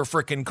through their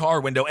freaking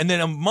car window and then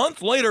a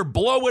month later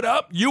blow it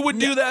up. You would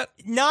do that?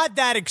 Not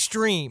that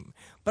extreme,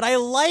 but I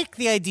like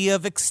the idea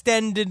of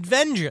extended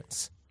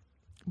vengeance.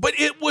 But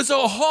it was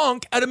a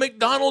honk at a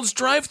McDonald's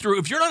drive-thru.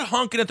 If you're not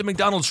honking at the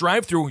McDonald's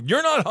drive-thru,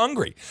 you're not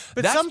hungry.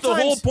 But that's the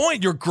whole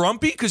point. You're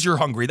grumpy because you're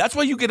hungry. That's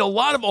why you get a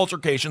lot of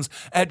altercations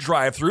at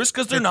drive-thrus,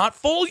 because they're not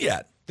full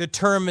yet. The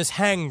term is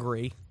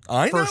hangry.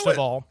 First of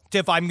all,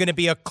 if I'm going to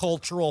be a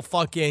cultural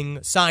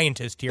fucking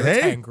scientist here,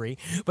 it's hangry.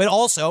 But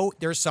also,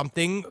 there's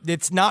something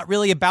that's not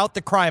really about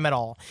the crime at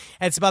all.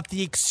 It's about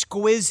the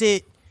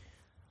exquisite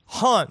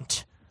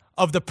hunt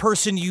of the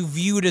person you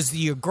viewed as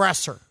the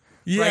aggressor.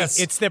 Yes.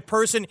 Right? It's the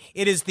person,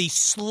 it is the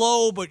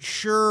slow but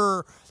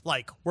sure,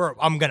 like,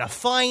 I'm going to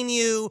find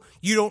you.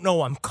 You don't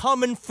know I'm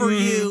coming for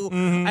you.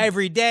 Mm-hmm.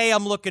 Every day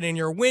I'm looking in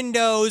your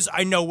windows.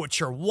 I know what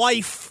your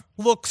wife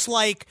looks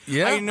like.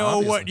 Yeah, I know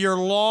what your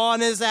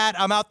lawn is at.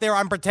 I'm out there.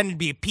 I'm pretending to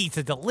be a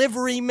pizza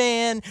delivery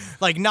man,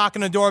 like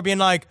knocking the door being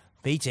like,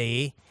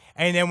 pizza.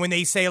 And then when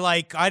they say,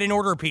 like, I didn't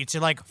order a pizza,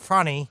 like,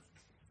 funny.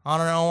 I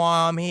don't know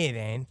why I'm here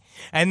then.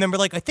 And then we're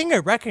like, I think I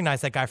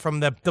recognize that guy from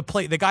the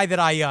guy that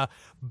I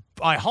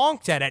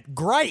honked at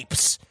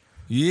Gripes.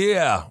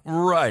 Yeah,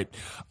 right.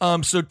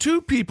 So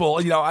two people,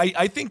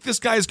 I think this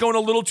guy is going a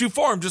little too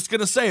far. I'm just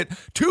going to say it.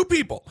 Two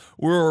people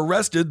were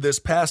arrested this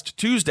past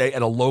Tuesday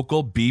at a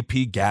local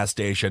BP gas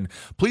station.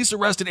 Police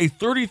arrested a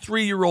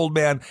 33-year-old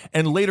man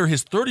and later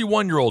his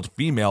 31-year-old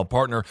female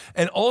partner,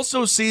 and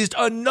also seized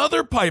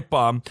another pipe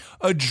bomb,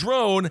 a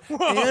drone,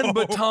 and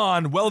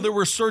baton while they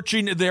were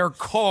searching their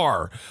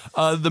car.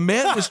 The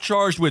man was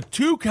charged with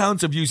 2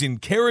 counts of using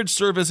carriage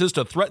services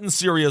to threaten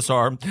serious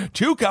harm,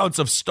 2 counts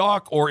of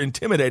stalk or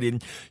intimidating,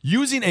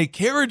 using a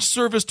carriage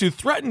service to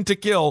threaten to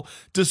kill,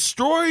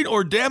 destroying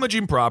or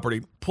damaging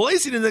property,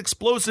 placing an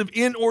explosive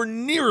in or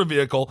near a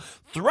vehicle,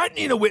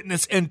 threatening a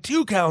witness, and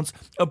 2 counts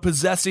of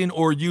possessing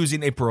or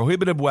using a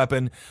prohibited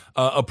weapon.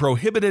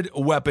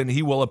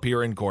 He will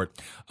appear in court.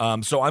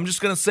 So I'm just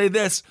going to say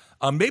this.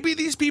 Maybe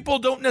these people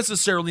don't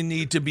necessarily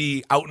need to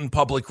be out in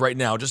public right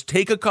now. Just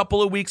take a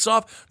couple of weeks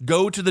off,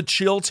 go to the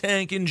chill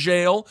tank in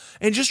jail,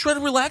 and just try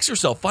to relax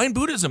yourself. Find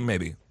Buddhism,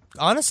 maybe.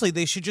 Honestly,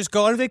 they should just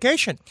go on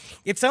vacation.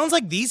 It sounds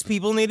like these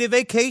people need a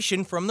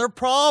vacation from their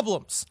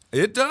problems.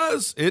 It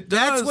does.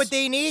 That's what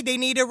they need. They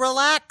need to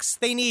relax.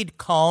 They need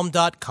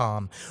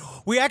calm.com.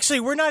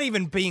 We're not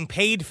even being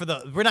paid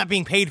we're not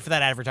being paid for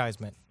that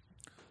advertisement.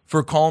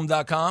 For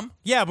calm.com?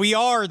 Yeah, we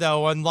are,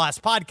 though, on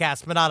last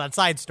podcast, but not on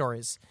Side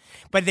Stories.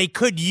 But they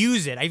could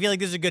use it. I feel like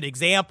this is a good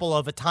example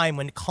of a time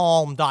when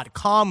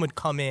calm.com would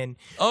come in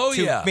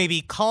to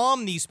maybe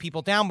calm these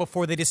people down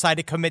before they decide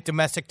to commit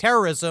domestic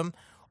terrorism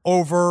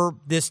over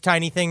this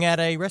tiny thing at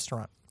a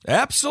restaurant.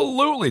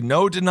 Absolutely.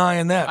 No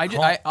denying that.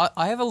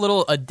 I have a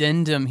little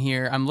addendum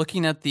here. I'm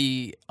looking at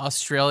the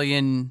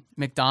Australian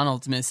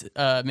McDonald's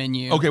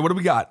menu. Okay, what do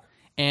we got?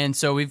 And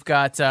so we've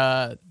got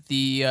the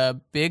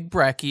Big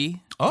Brekkie.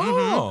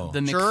 Oh,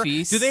 the sure.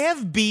 McFeast. Do they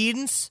have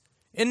beans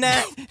in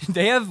that?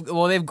 They have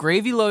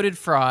gravy-loaded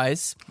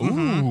fries.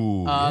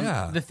 Ooh,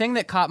 yeah. The thing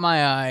that caught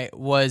my eye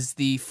was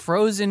the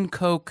frozen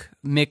Coke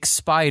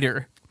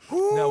McSpider.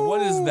 Now,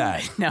 what is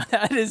that? Now,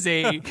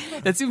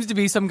 that seems to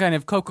be some kind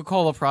of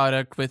Coca-Cola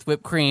product with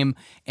whipped cream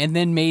and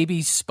then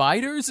maybe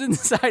spiders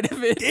inside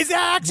of it. Is it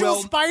actual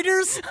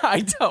spiders?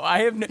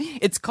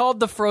 It's called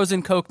the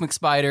frozen Coke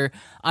McSpider.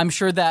 I'm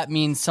sure that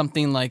means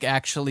something like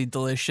actually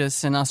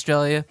delicious in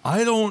Australia.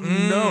 I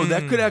don't know.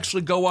 That could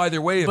actually go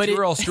either way. If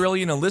you're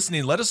Australian and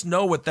listening, let us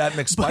know what that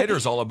McSpider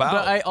is all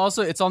about. But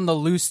it's on the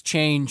loose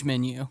change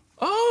menu.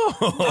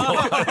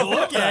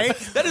 Oh, okay.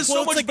 That is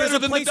so much better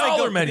than the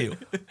dollar menu.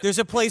 There's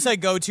a place I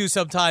go to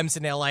sometimes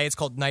in LA. It's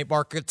called Night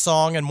Market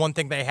Song, and one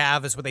thing they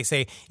have is what they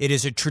say, it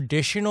is a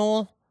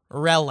traditional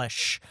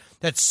relish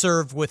that's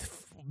served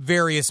with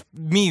various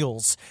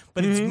meals,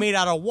 but it's made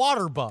out of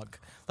water bug.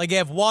 Like, you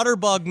have water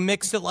bug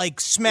mixed it,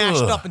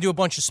 smashed up into a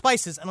bunch of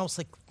spices. And I was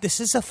like, this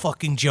is a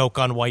fucking joke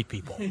on white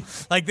people.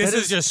 Like, this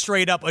is just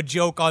straight up a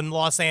joke on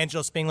Los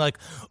Angeles being like,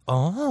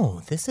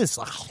 oh, this is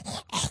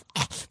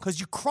because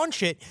you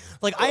crunch it.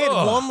 Like, I had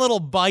one little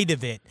bite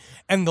of it,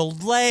 and the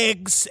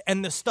legs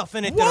and the stuff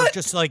in it that are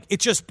just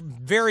it's just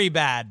very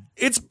bad.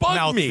 It's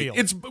bugged me.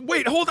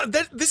 Wait, hold on.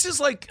 This is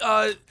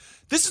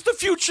this is the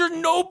future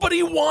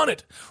nobody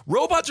wanted.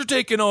 Robots are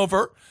taking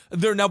over.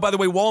 Now, by the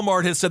way,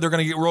 Walmart has said they're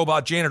going to get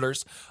robot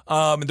janitors.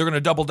 And they're going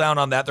to double down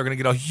on that. They're going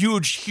to get a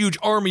huge, huge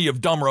army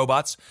of dumb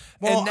robots.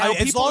 Well, and now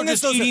people are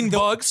just eating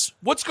bugs.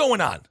 What's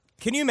going on?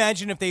 Can you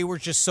imagine if they were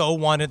just so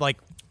wanted,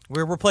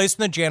 we're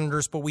replacing the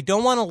janitors, but we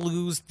don't want to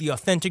lose the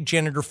authentic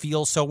janitor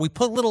feel, so we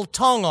put a little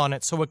tongue on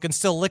it so it can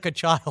still lick a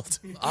child.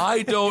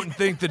 I don't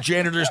think the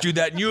janitors do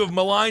that. And you have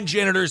maligned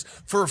janitors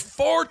for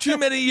far too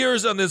many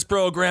years on this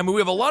program. We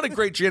have a lot of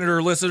great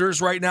janitor listeners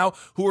right now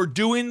who are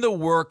doing the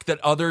work that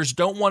others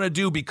don't want to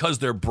do because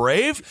they're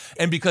brave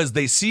and because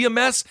they see a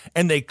mess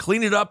and they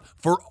clean it up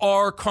for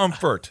our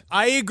comfort.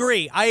 I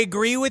agree. I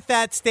agree with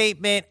that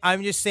statement.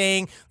 I'm just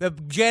saying the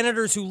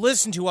janitors who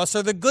listen to us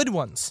are the good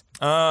ones.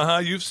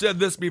 You've said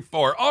this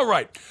before. All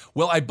right.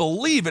 Well, I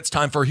believe it's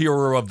time for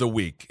Hero of the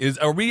Week.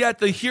 Are we at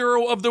the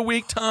Hero of the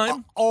Week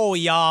time? Oh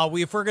yeah.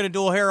 If we're going to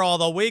do a Hero of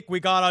the Week,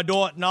 we got to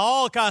do it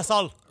now,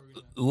 Castle.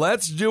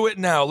 Let's do it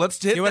now. Let's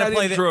hit that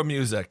intro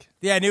music.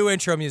 Yeah, new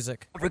intro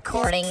music.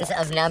 Recordings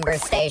of number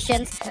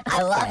stations.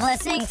 I love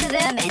listening to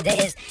them. It can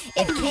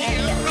be a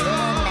little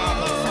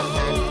madness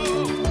sometimes.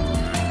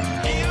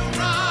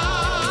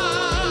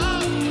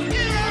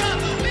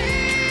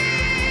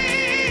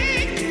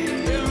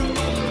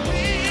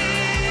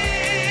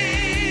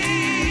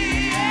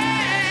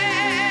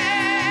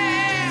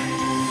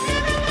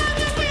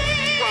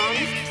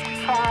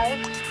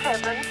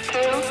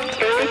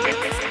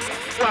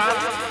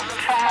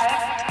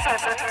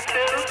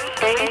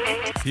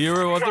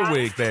 Hero of the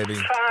Week, baby.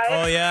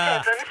 Oh,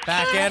 yeah.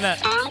 Back in it.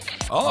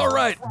 All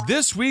right.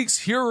 This week's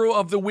Hero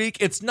of the Week,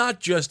 it's not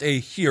just a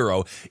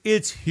hero,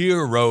 it's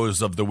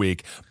Heroes of the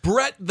Week.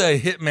 Bret the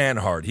Hitman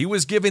Hart. He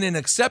was given an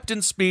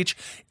acceptance speech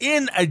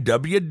in a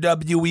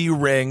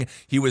WWE ring.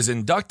 He was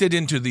inducted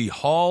into the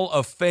Hall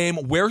of Fame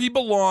where he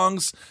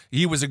belongs.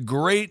 He was a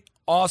great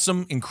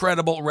Awesome,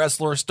 incredible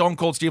wrestler. Stone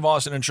Cold Steve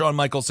Austin and Shawn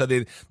Michaels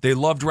said they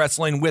loved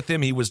wrestling with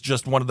him. He was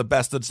just one of the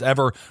best that's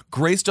ever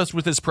graced us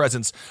with his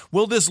presence.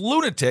 Well, this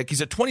lunatic,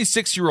 he's a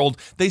 26-year-old.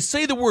 They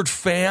say the word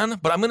fan,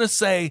 but I'm going to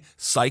say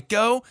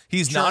psycho.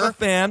 He's not a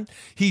fan.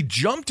 He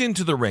jumped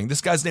into the ring.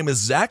 This guy's name is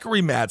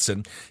Zachary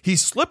Madsen. He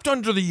slipped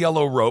under the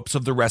yellow ropes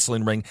of the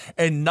wrestling ring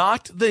and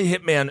knocked the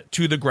hitman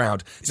to the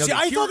ground. Now, See,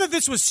 I thought that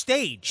this was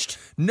staged.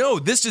 No,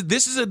 this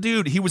is a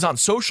dude. He was on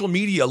social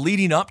media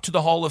leading up to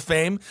the Hall of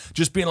Fame,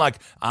 just being like,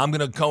 I'm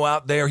gonna go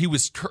out there. He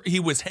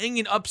was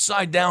hanging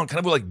upside down, kind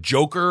of like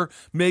Joker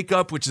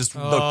makeup, which is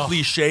the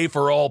cliche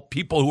for all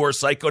people who are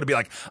psycho to be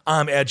like,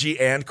 I'm edgy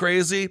and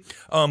crazy,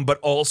 but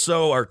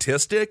also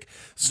artistic.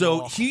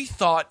 So he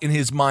thought in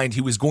his mind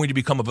he was going to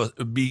be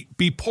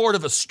part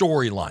of a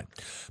storyline.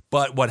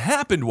 But what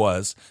happened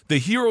was the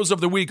heroes of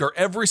the week are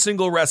every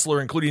single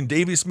wrestler, including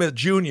Davey Smith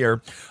Jr.,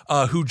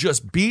 who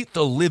just beat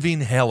the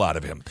living hell out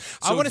of him.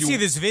 So I want to see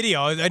this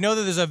video. I know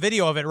that there's a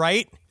video of it,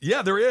 right?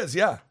 Yeah, there is.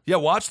 Yeah.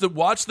 Watch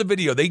the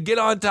video. They get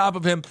on top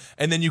of him,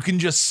 and then you can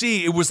just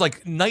see it was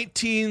like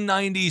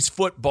 1990s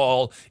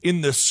football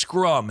in the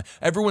scrum.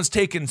 Everyone's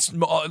taking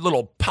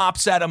little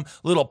pops at him,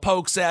 little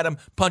pokes at him,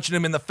 punching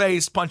him in the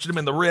face, punching him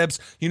in the ribs.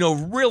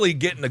 Really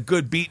getting a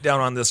good beat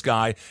down on this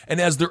guy. And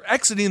as they're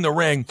exiting the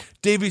ring,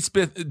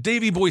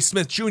 Davey Boy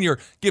Smith Jr.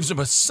 gives him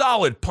a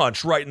solid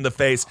punch right in the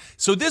face.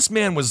 So this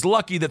man was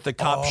lucky that the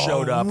cops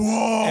showed up.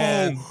 Whoa!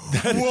 And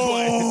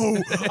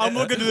I'm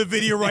looking at the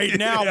video right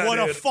now. Yeah, what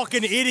dude. a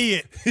fucking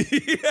idiot!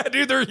 Yeah,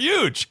 dude, they're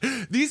huge.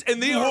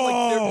 They are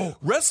like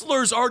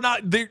wrestlers are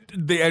not.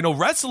 I know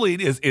wrestling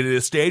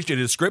is staged, it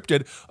is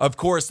scripted. Of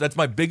course, that's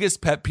my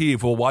biggest pet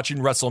peeve while watching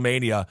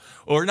WrestleMania,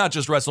 or not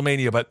just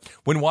WrestleMania, but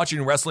when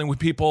watching wrestling with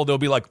people, they'll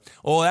be like,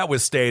 "Oh, that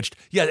was staged."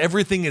 Yeah,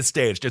 everything is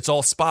staged. It's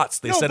all spots.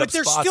 They set up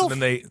spots and then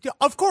they.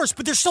 Of course,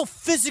 but they're still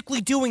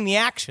physically doing the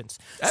actions.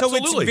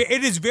 Absolutely. So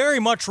it is very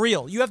much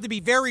real. You have to be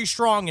very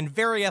strong and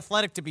very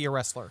athletic to be a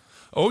wrestler.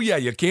 Oh yeah,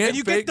 you can't and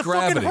you fake get the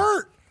gravity. fucking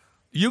hurt.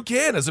 You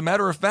can. As a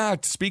matter of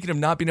fact, speaking of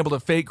not being able to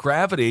fake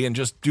gravity and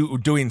just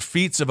doing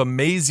feats of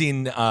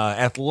amazing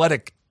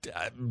athletic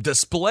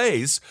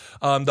displays,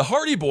 the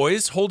Hardy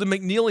Boys, Holden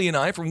McNeely and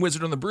I from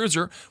Wizard on the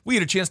Bruiser, we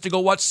had a chance to go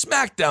watch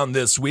SmackDown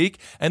this week,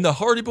 and the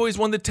Hardy Boys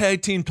won the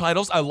tag team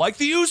titles. I like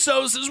the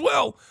Usos as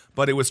well,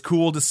 but it was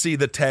cool to see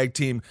the tag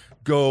team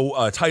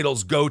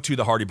titles go to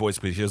the Hardy Boys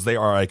because they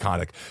are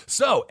iconic.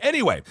 So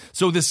anyway,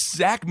 this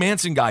Zach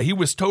Manson guy, he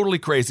was totally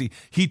crazy.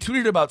 He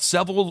tweeted about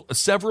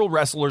several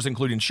wrestlers,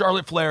 including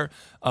Charlotte Flair,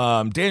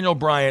 Daniel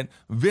Bryan,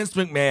 Vince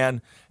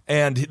McMahon.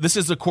 And this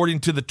is according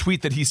to the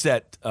tweet that he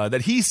sent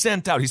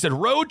out. He said,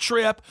 "Road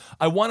trip.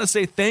 I want to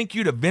say thank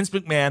you to Vince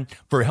McMahon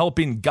for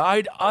helping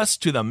guide us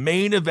to the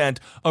main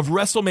event of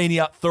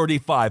WrestleMania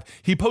 35.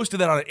 He posted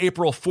that on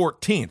April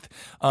 14th.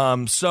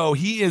 So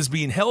he is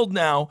being held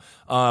now.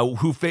 Now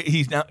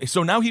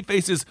he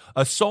faces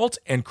assault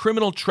and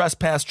criminal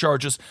trespass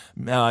charges.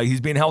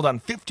 He's being held on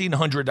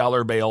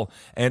 $1,500 bail.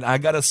 And I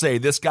gotta say,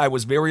 this guy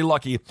was very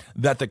lucky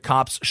that the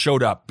cops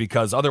showed up,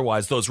 because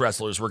otherwise those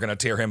wrestlers were gonna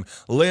tear him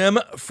limb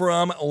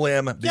from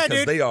limb,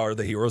 because they are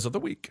the heroes of the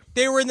week.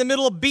 They were in the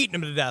middle of beating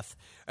him to death,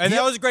 and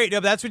that was great.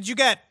 That's what you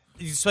get.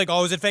 It's like,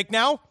 oh, is it fake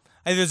now?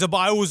 And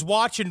I was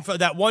watching for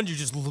that one, you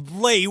just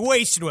lay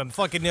waste to him,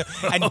 fucking.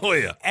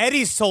 And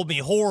Eddie's told me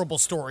horrible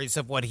stories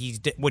of what he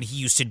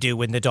used to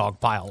do in the dog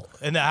pile,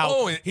 and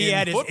how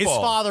his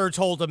father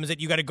told him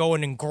that you got to go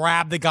in and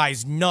grab the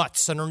guy's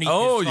nuts underneath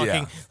his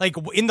fucking like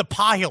in the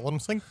pile. I'm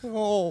just like,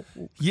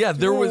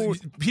 there was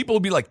people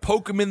would be like,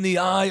 poke him in the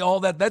eye, all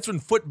that. That's when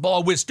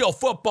football was still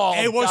football.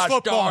 It was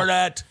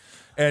football.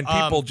 And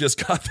people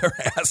just got their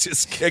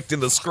asses kicked in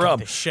the scrum.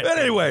 But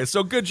anyway,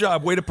 so good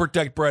job. Way to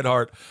protect Bret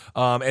Hart.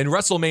 And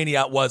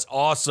WrestleMania was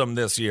awesome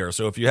this year.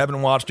 So if you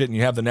haven't watched it and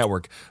you have the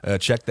network,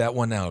 check that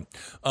one out.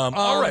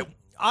 All right.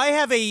 I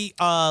have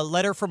a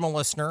letter from a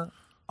listener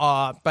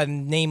by the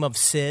name of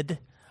Sid.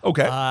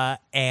 Okay.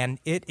 And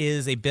it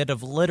is a bit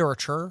of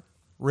literature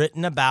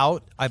written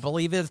about, I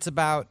believe it's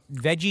about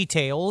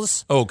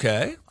VeggieTales.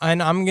 Okay.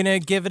 And I'm going to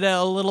give it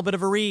a little bit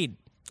of a read.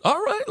 All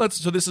right,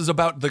 so this is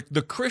about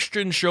the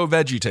Christian show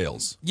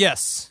VeggieTales.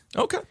 Yes.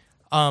 Okay.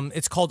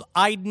 It's called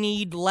 "I'd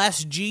Need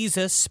Less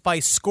Jesus" by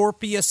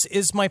Scorpius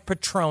is my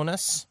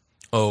Patronus.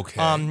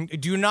 Okay.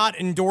 Do not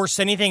endorse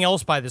anything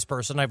else by this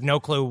person. I have no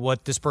clue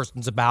what this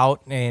person's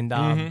about,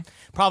 and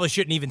probably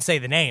shouldn't even say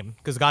the name,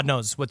 because God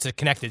knows what's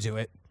connected to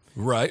it.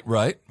 Right,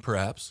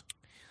 perhaps.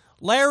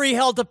 Larry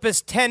held up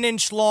his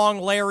 10-inch long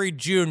Larry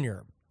Jr.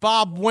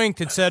 Bob winked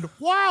and said,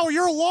 "Wow,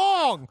 you're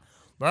long."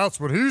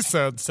 "That's what he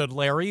said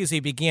Larry as he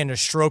began to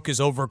stroke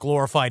his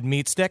over-glorified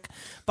meat stick.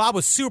 Bob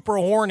was super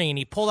horny, and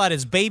he pulled out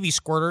his baby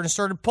squirter and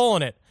started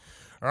pulling it.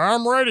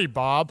 "I'm ready,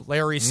 Bob,"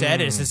 Larry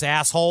said as his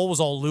asshole was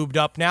all lubed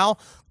up now.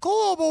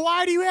 "Cool, but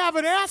why do you have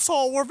an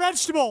asshole? We're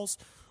vegetables."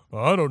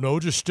 "I don't know,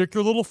 just stick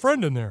your little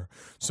friend in there."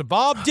 So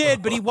Bob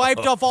did, but he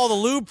wiped off all the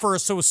lube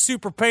first, so it was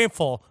super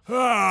painful.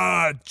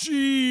 "Ah,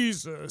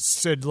 Jesus,"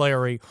 said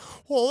Larry.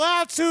 "Well,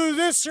 that's who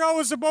this show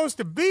is supposed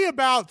to be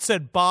about,"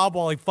 said Bob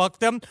while he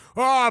fucked them.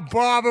 "Ah,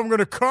 Bob, I'm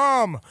gonna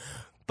come."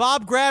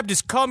 Bob grabbed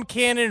his cum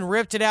cannon and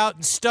ripped it out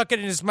and stuck it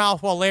in his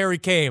mouth while Larry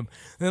came.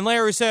 And then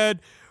Larry said,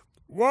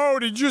 "Whoa,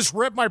 did you just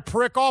rip my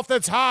prick off?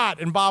 That's hot."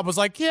 And Bob was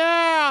like,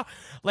 "Yeah."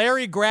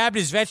 Larry grabbed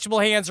his vegetable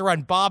hands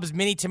around Bob's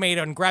mini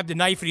tomato and grabbed a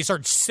knife, and he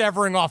started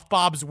severing off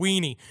Bob's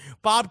weenie.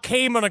 Bob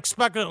came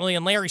unexpectedly,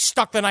 and Larry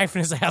stuck the knife in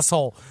his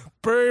asshole.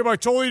 "Babe, I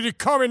told you to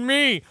come in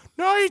me."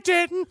 "No, you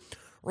didn't."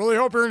 "Really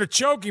hope you're into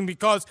choking,"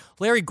 because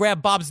Larry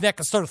grabbed Bob's neck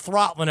and started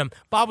throttling him.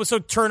 Bob was so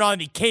turned on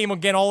that he came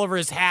again all over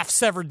his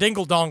half-severed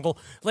dingle-dongle.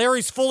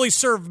 Larry's fully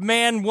served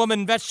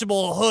man-woman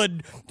vegetable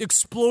hood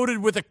exploded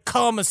with a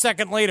cum a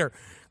second later.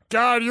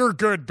 "God, you're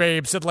good,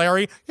 babe," said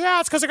Larry. "Yeah,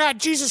 it's because I got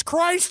Jesus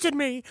Christ in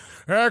me."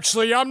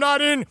 "Actually, I'm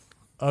not in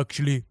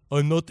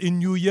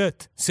you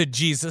yet," said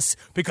Jesus,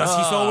 because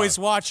he's always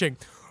watching.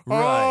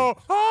 Right.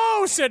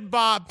 Oh, said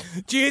Bob.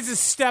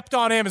 Jesus stepped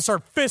on him and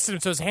started fisting him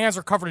so his hands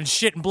were covered in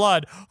shit and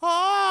blood.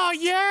 "Oh,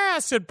 yeah,"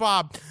 said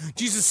Bob.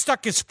 Jesus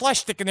stuck his flesh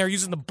stick in there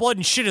using the blood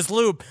and shit as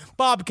lube.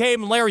 Bob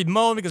came and Larry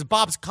moaned because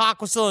Bob's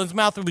cock was still in his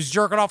mouth and he was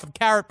jerking off with a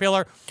carrot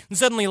peeler. And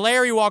suddenly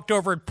Larry walked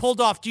over and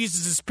pulled off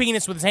Jesus'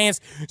 penis with his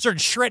hands,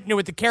 started shredding it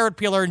with the carrot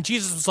peeler, and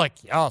Jesus was like,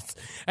 "Yes."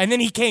 And then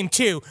he came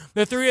too.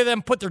 The three of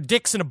them put their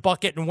dicks in a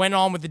bucket and went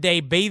on with the day,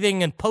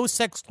 bathing in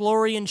post-sex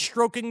glory and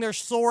stroking their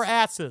sore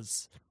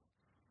asses.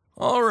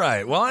 All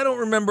right. Well, I don't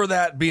remember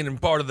that being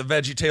part of the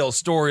VeggieTales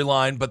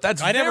storyline, but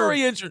that's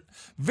very interesting.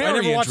 I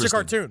never watched the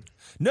cartoon.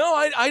 No,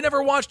 I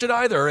never watched it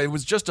either. It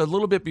was just a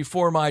little bit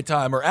before my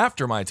time, or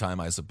after my time,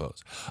 I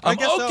suppose. I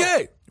guess so.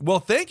 Okay. Well,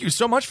 thank you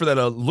so much for that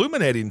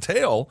illuminating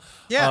tale.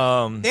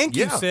 Yeah. Thank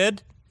you,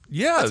 Sid.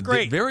 Yeah. That's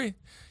great. Very,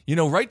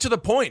 right to the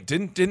point.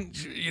 Didn't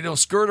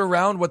skirt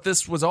around what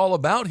this was all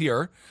about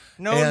here.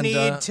 No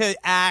need to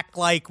act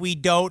like we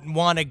don't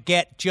want to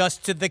get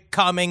just to the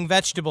coming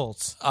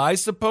vegetables. I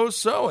suppose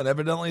so. And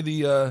evidently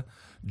the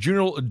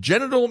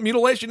genital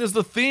mutilation is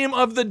the theme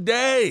of the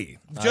day.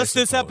 Just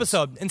this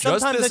episode. And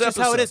sometimes that's just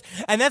how it is.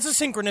 And that's a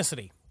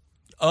synchronicity.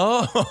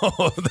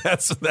 Oh,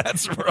 that's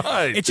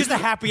right. It's just a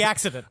happy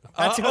accident.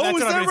 That's what I'm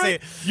going to say.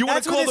 You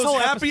want to call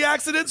those happy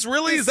accidents?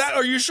 Really?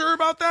 Are you sure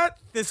about that?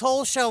 This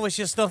whole show was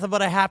just nothing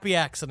but a happy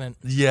accident.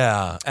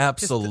 Yeah,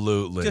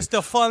 absolutely. Just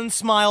a fun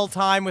smile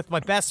time with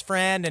my best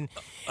friend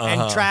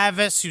and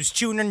Travis, who's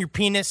chewing on your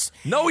penis.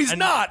 No, he's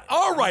not.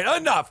 All right,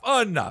 enough.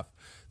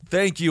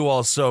 Thank you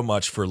all so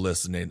much for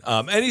listening.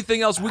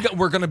 Anything else?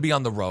 We're going to be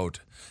on the road.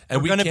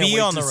 And we're going to be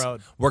on the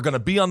road. We're going to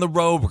be on the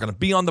road. We're going to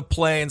be on the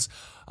planes.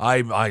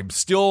 I'm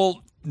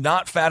still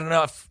not fat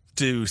enough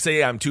to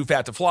say I'm too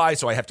fat to fly,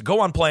 so I have to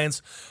go on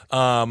planes.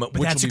 But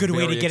that's a good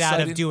way to get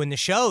out of doing the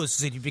shows, is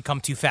that you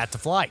become too fat to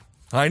fly.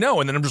 I know,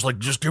 and then I'm just like,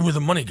 just give me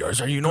the money, guys.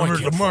 You know I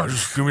can't fly.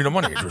 Just give me the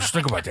money. Just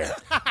think about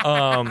that.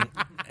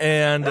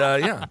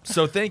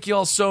 So thank you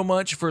all so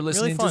much for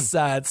listening to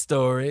Side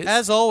Stories.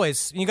 As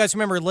always, you guys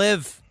remember,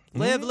 live.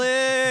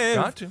 Live.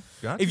 Got to.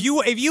 If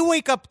you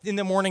wake up in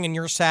the morning and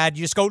you're sad,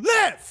 you just go,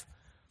 live!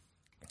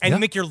 And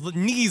make your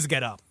knees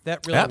get up.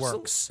 That really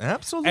works.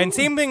 Absolutely. And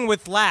same thing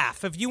with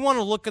laugh. If you want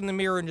to look in the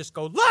mirror and just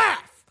go,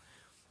 laugh!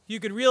 You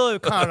could really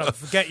kind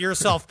of get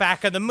yourself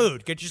back in the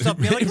mood. Get yourself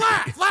be like,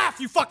 laugh,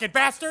 you fucking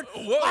bastard!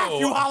 Whoa. Laugh,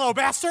 you hollow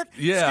bastard!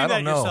 Yeah, just do I that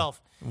don't know.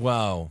 yourself.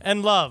 Wow.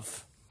 And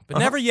love. But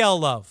never yell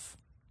love.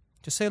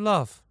 Just say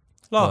love.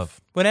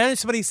 Love. When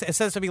somebody says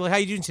something like, "How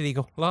you doing today?" You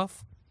go,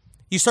 "Love."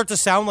 You start to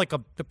sound like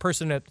the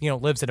person that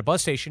lives at a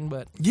bus station,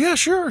 but yeah,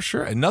 sure,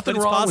 and nothing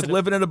wrong with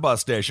living at a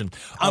bus station,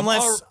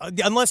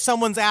 unless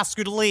someone's asked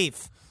you to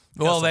leave.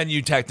 Well, then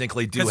you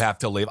technically do have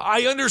to leave.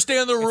 I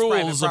understand the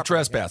rules of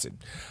trespassing.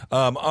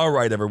 Yeah. All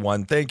right,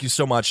 everyone. Thank you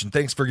so much, and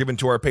thanks for giving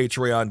to our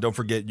Patreon. Don't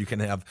forget, you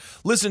can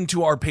listen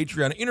to our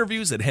Patreon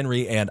interviews that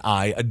Henry and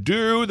I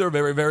do. They're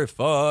very, very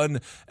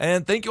fun.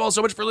 And thank you all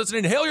so much for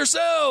listening. Hail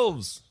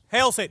yourselves!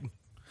 Hail Satan!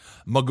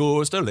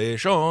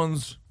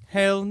 Magustalations!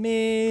 Hail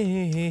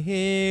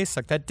me,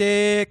 suck that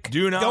dick.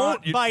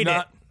 Don't bite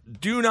it.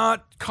 Do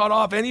not cut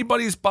off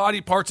anybody's body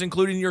parts,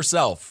 including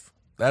yourself.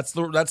 That's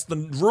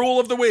the rule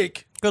of the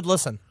week. Good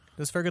listen.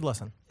 This is a very good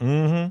listen.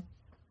 Mm-hmm.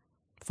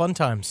 Fun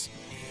times.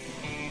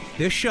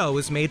 This show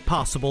is made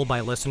possible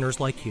by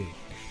listeners like you.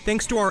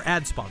 Thanks to our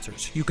ad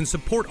sponsors. You can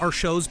support our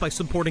shows by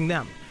supporting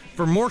them.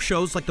 For more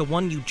shows like the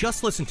one you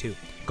just listened to,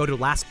 go to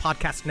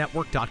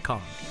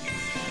lastpodcastnetwork.com.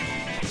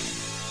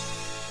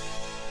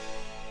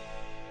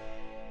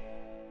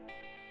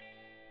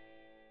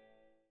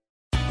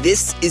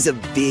 This is a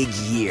big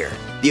year.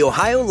 The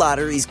Ohio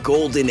Lottery's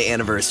golden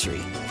anniversary.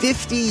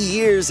 50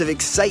 years of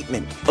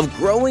excitement, of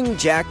growing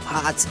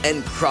jackpots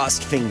and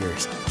crossed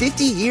fingers.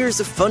 50 years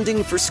of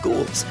funding for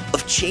schools,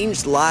 of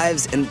changed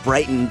lives and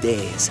brightened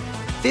days.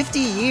 50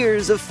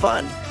 years of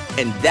fun,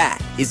 and that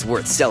is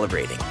worth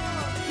celebrating.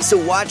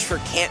 So watch for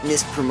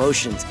can't-miss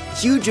promotions,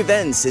 huge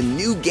events, and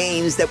new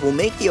games that will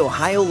make the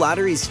Ohio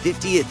Lottery's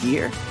 50th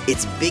year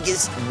its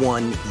biggest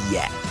one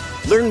yet.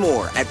 Learn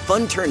more at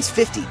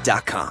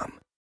funturns50.com.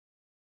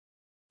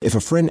 If a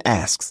friend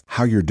asks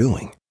how you're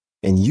doing,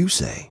 and you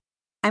say,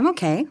 "I'm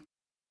okay,"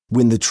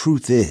 when the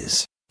truth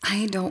is,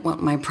 "I don't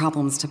want my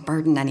problems to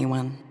burden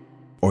anyone,"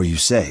 or you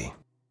say,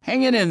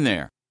 "Hang it in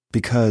there,"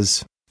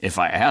 because if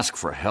I ask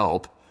for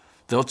help,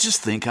 They'll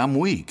just think I'm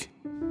weak.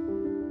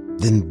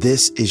 Then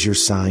this is your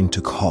sign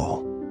to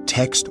call,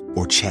 text,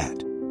 or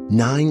chat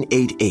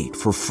 988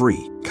 for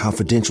free,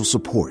 confidential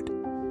support.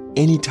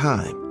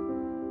 Anytime.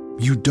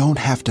 You don't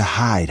have to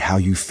hide how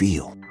you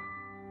feel.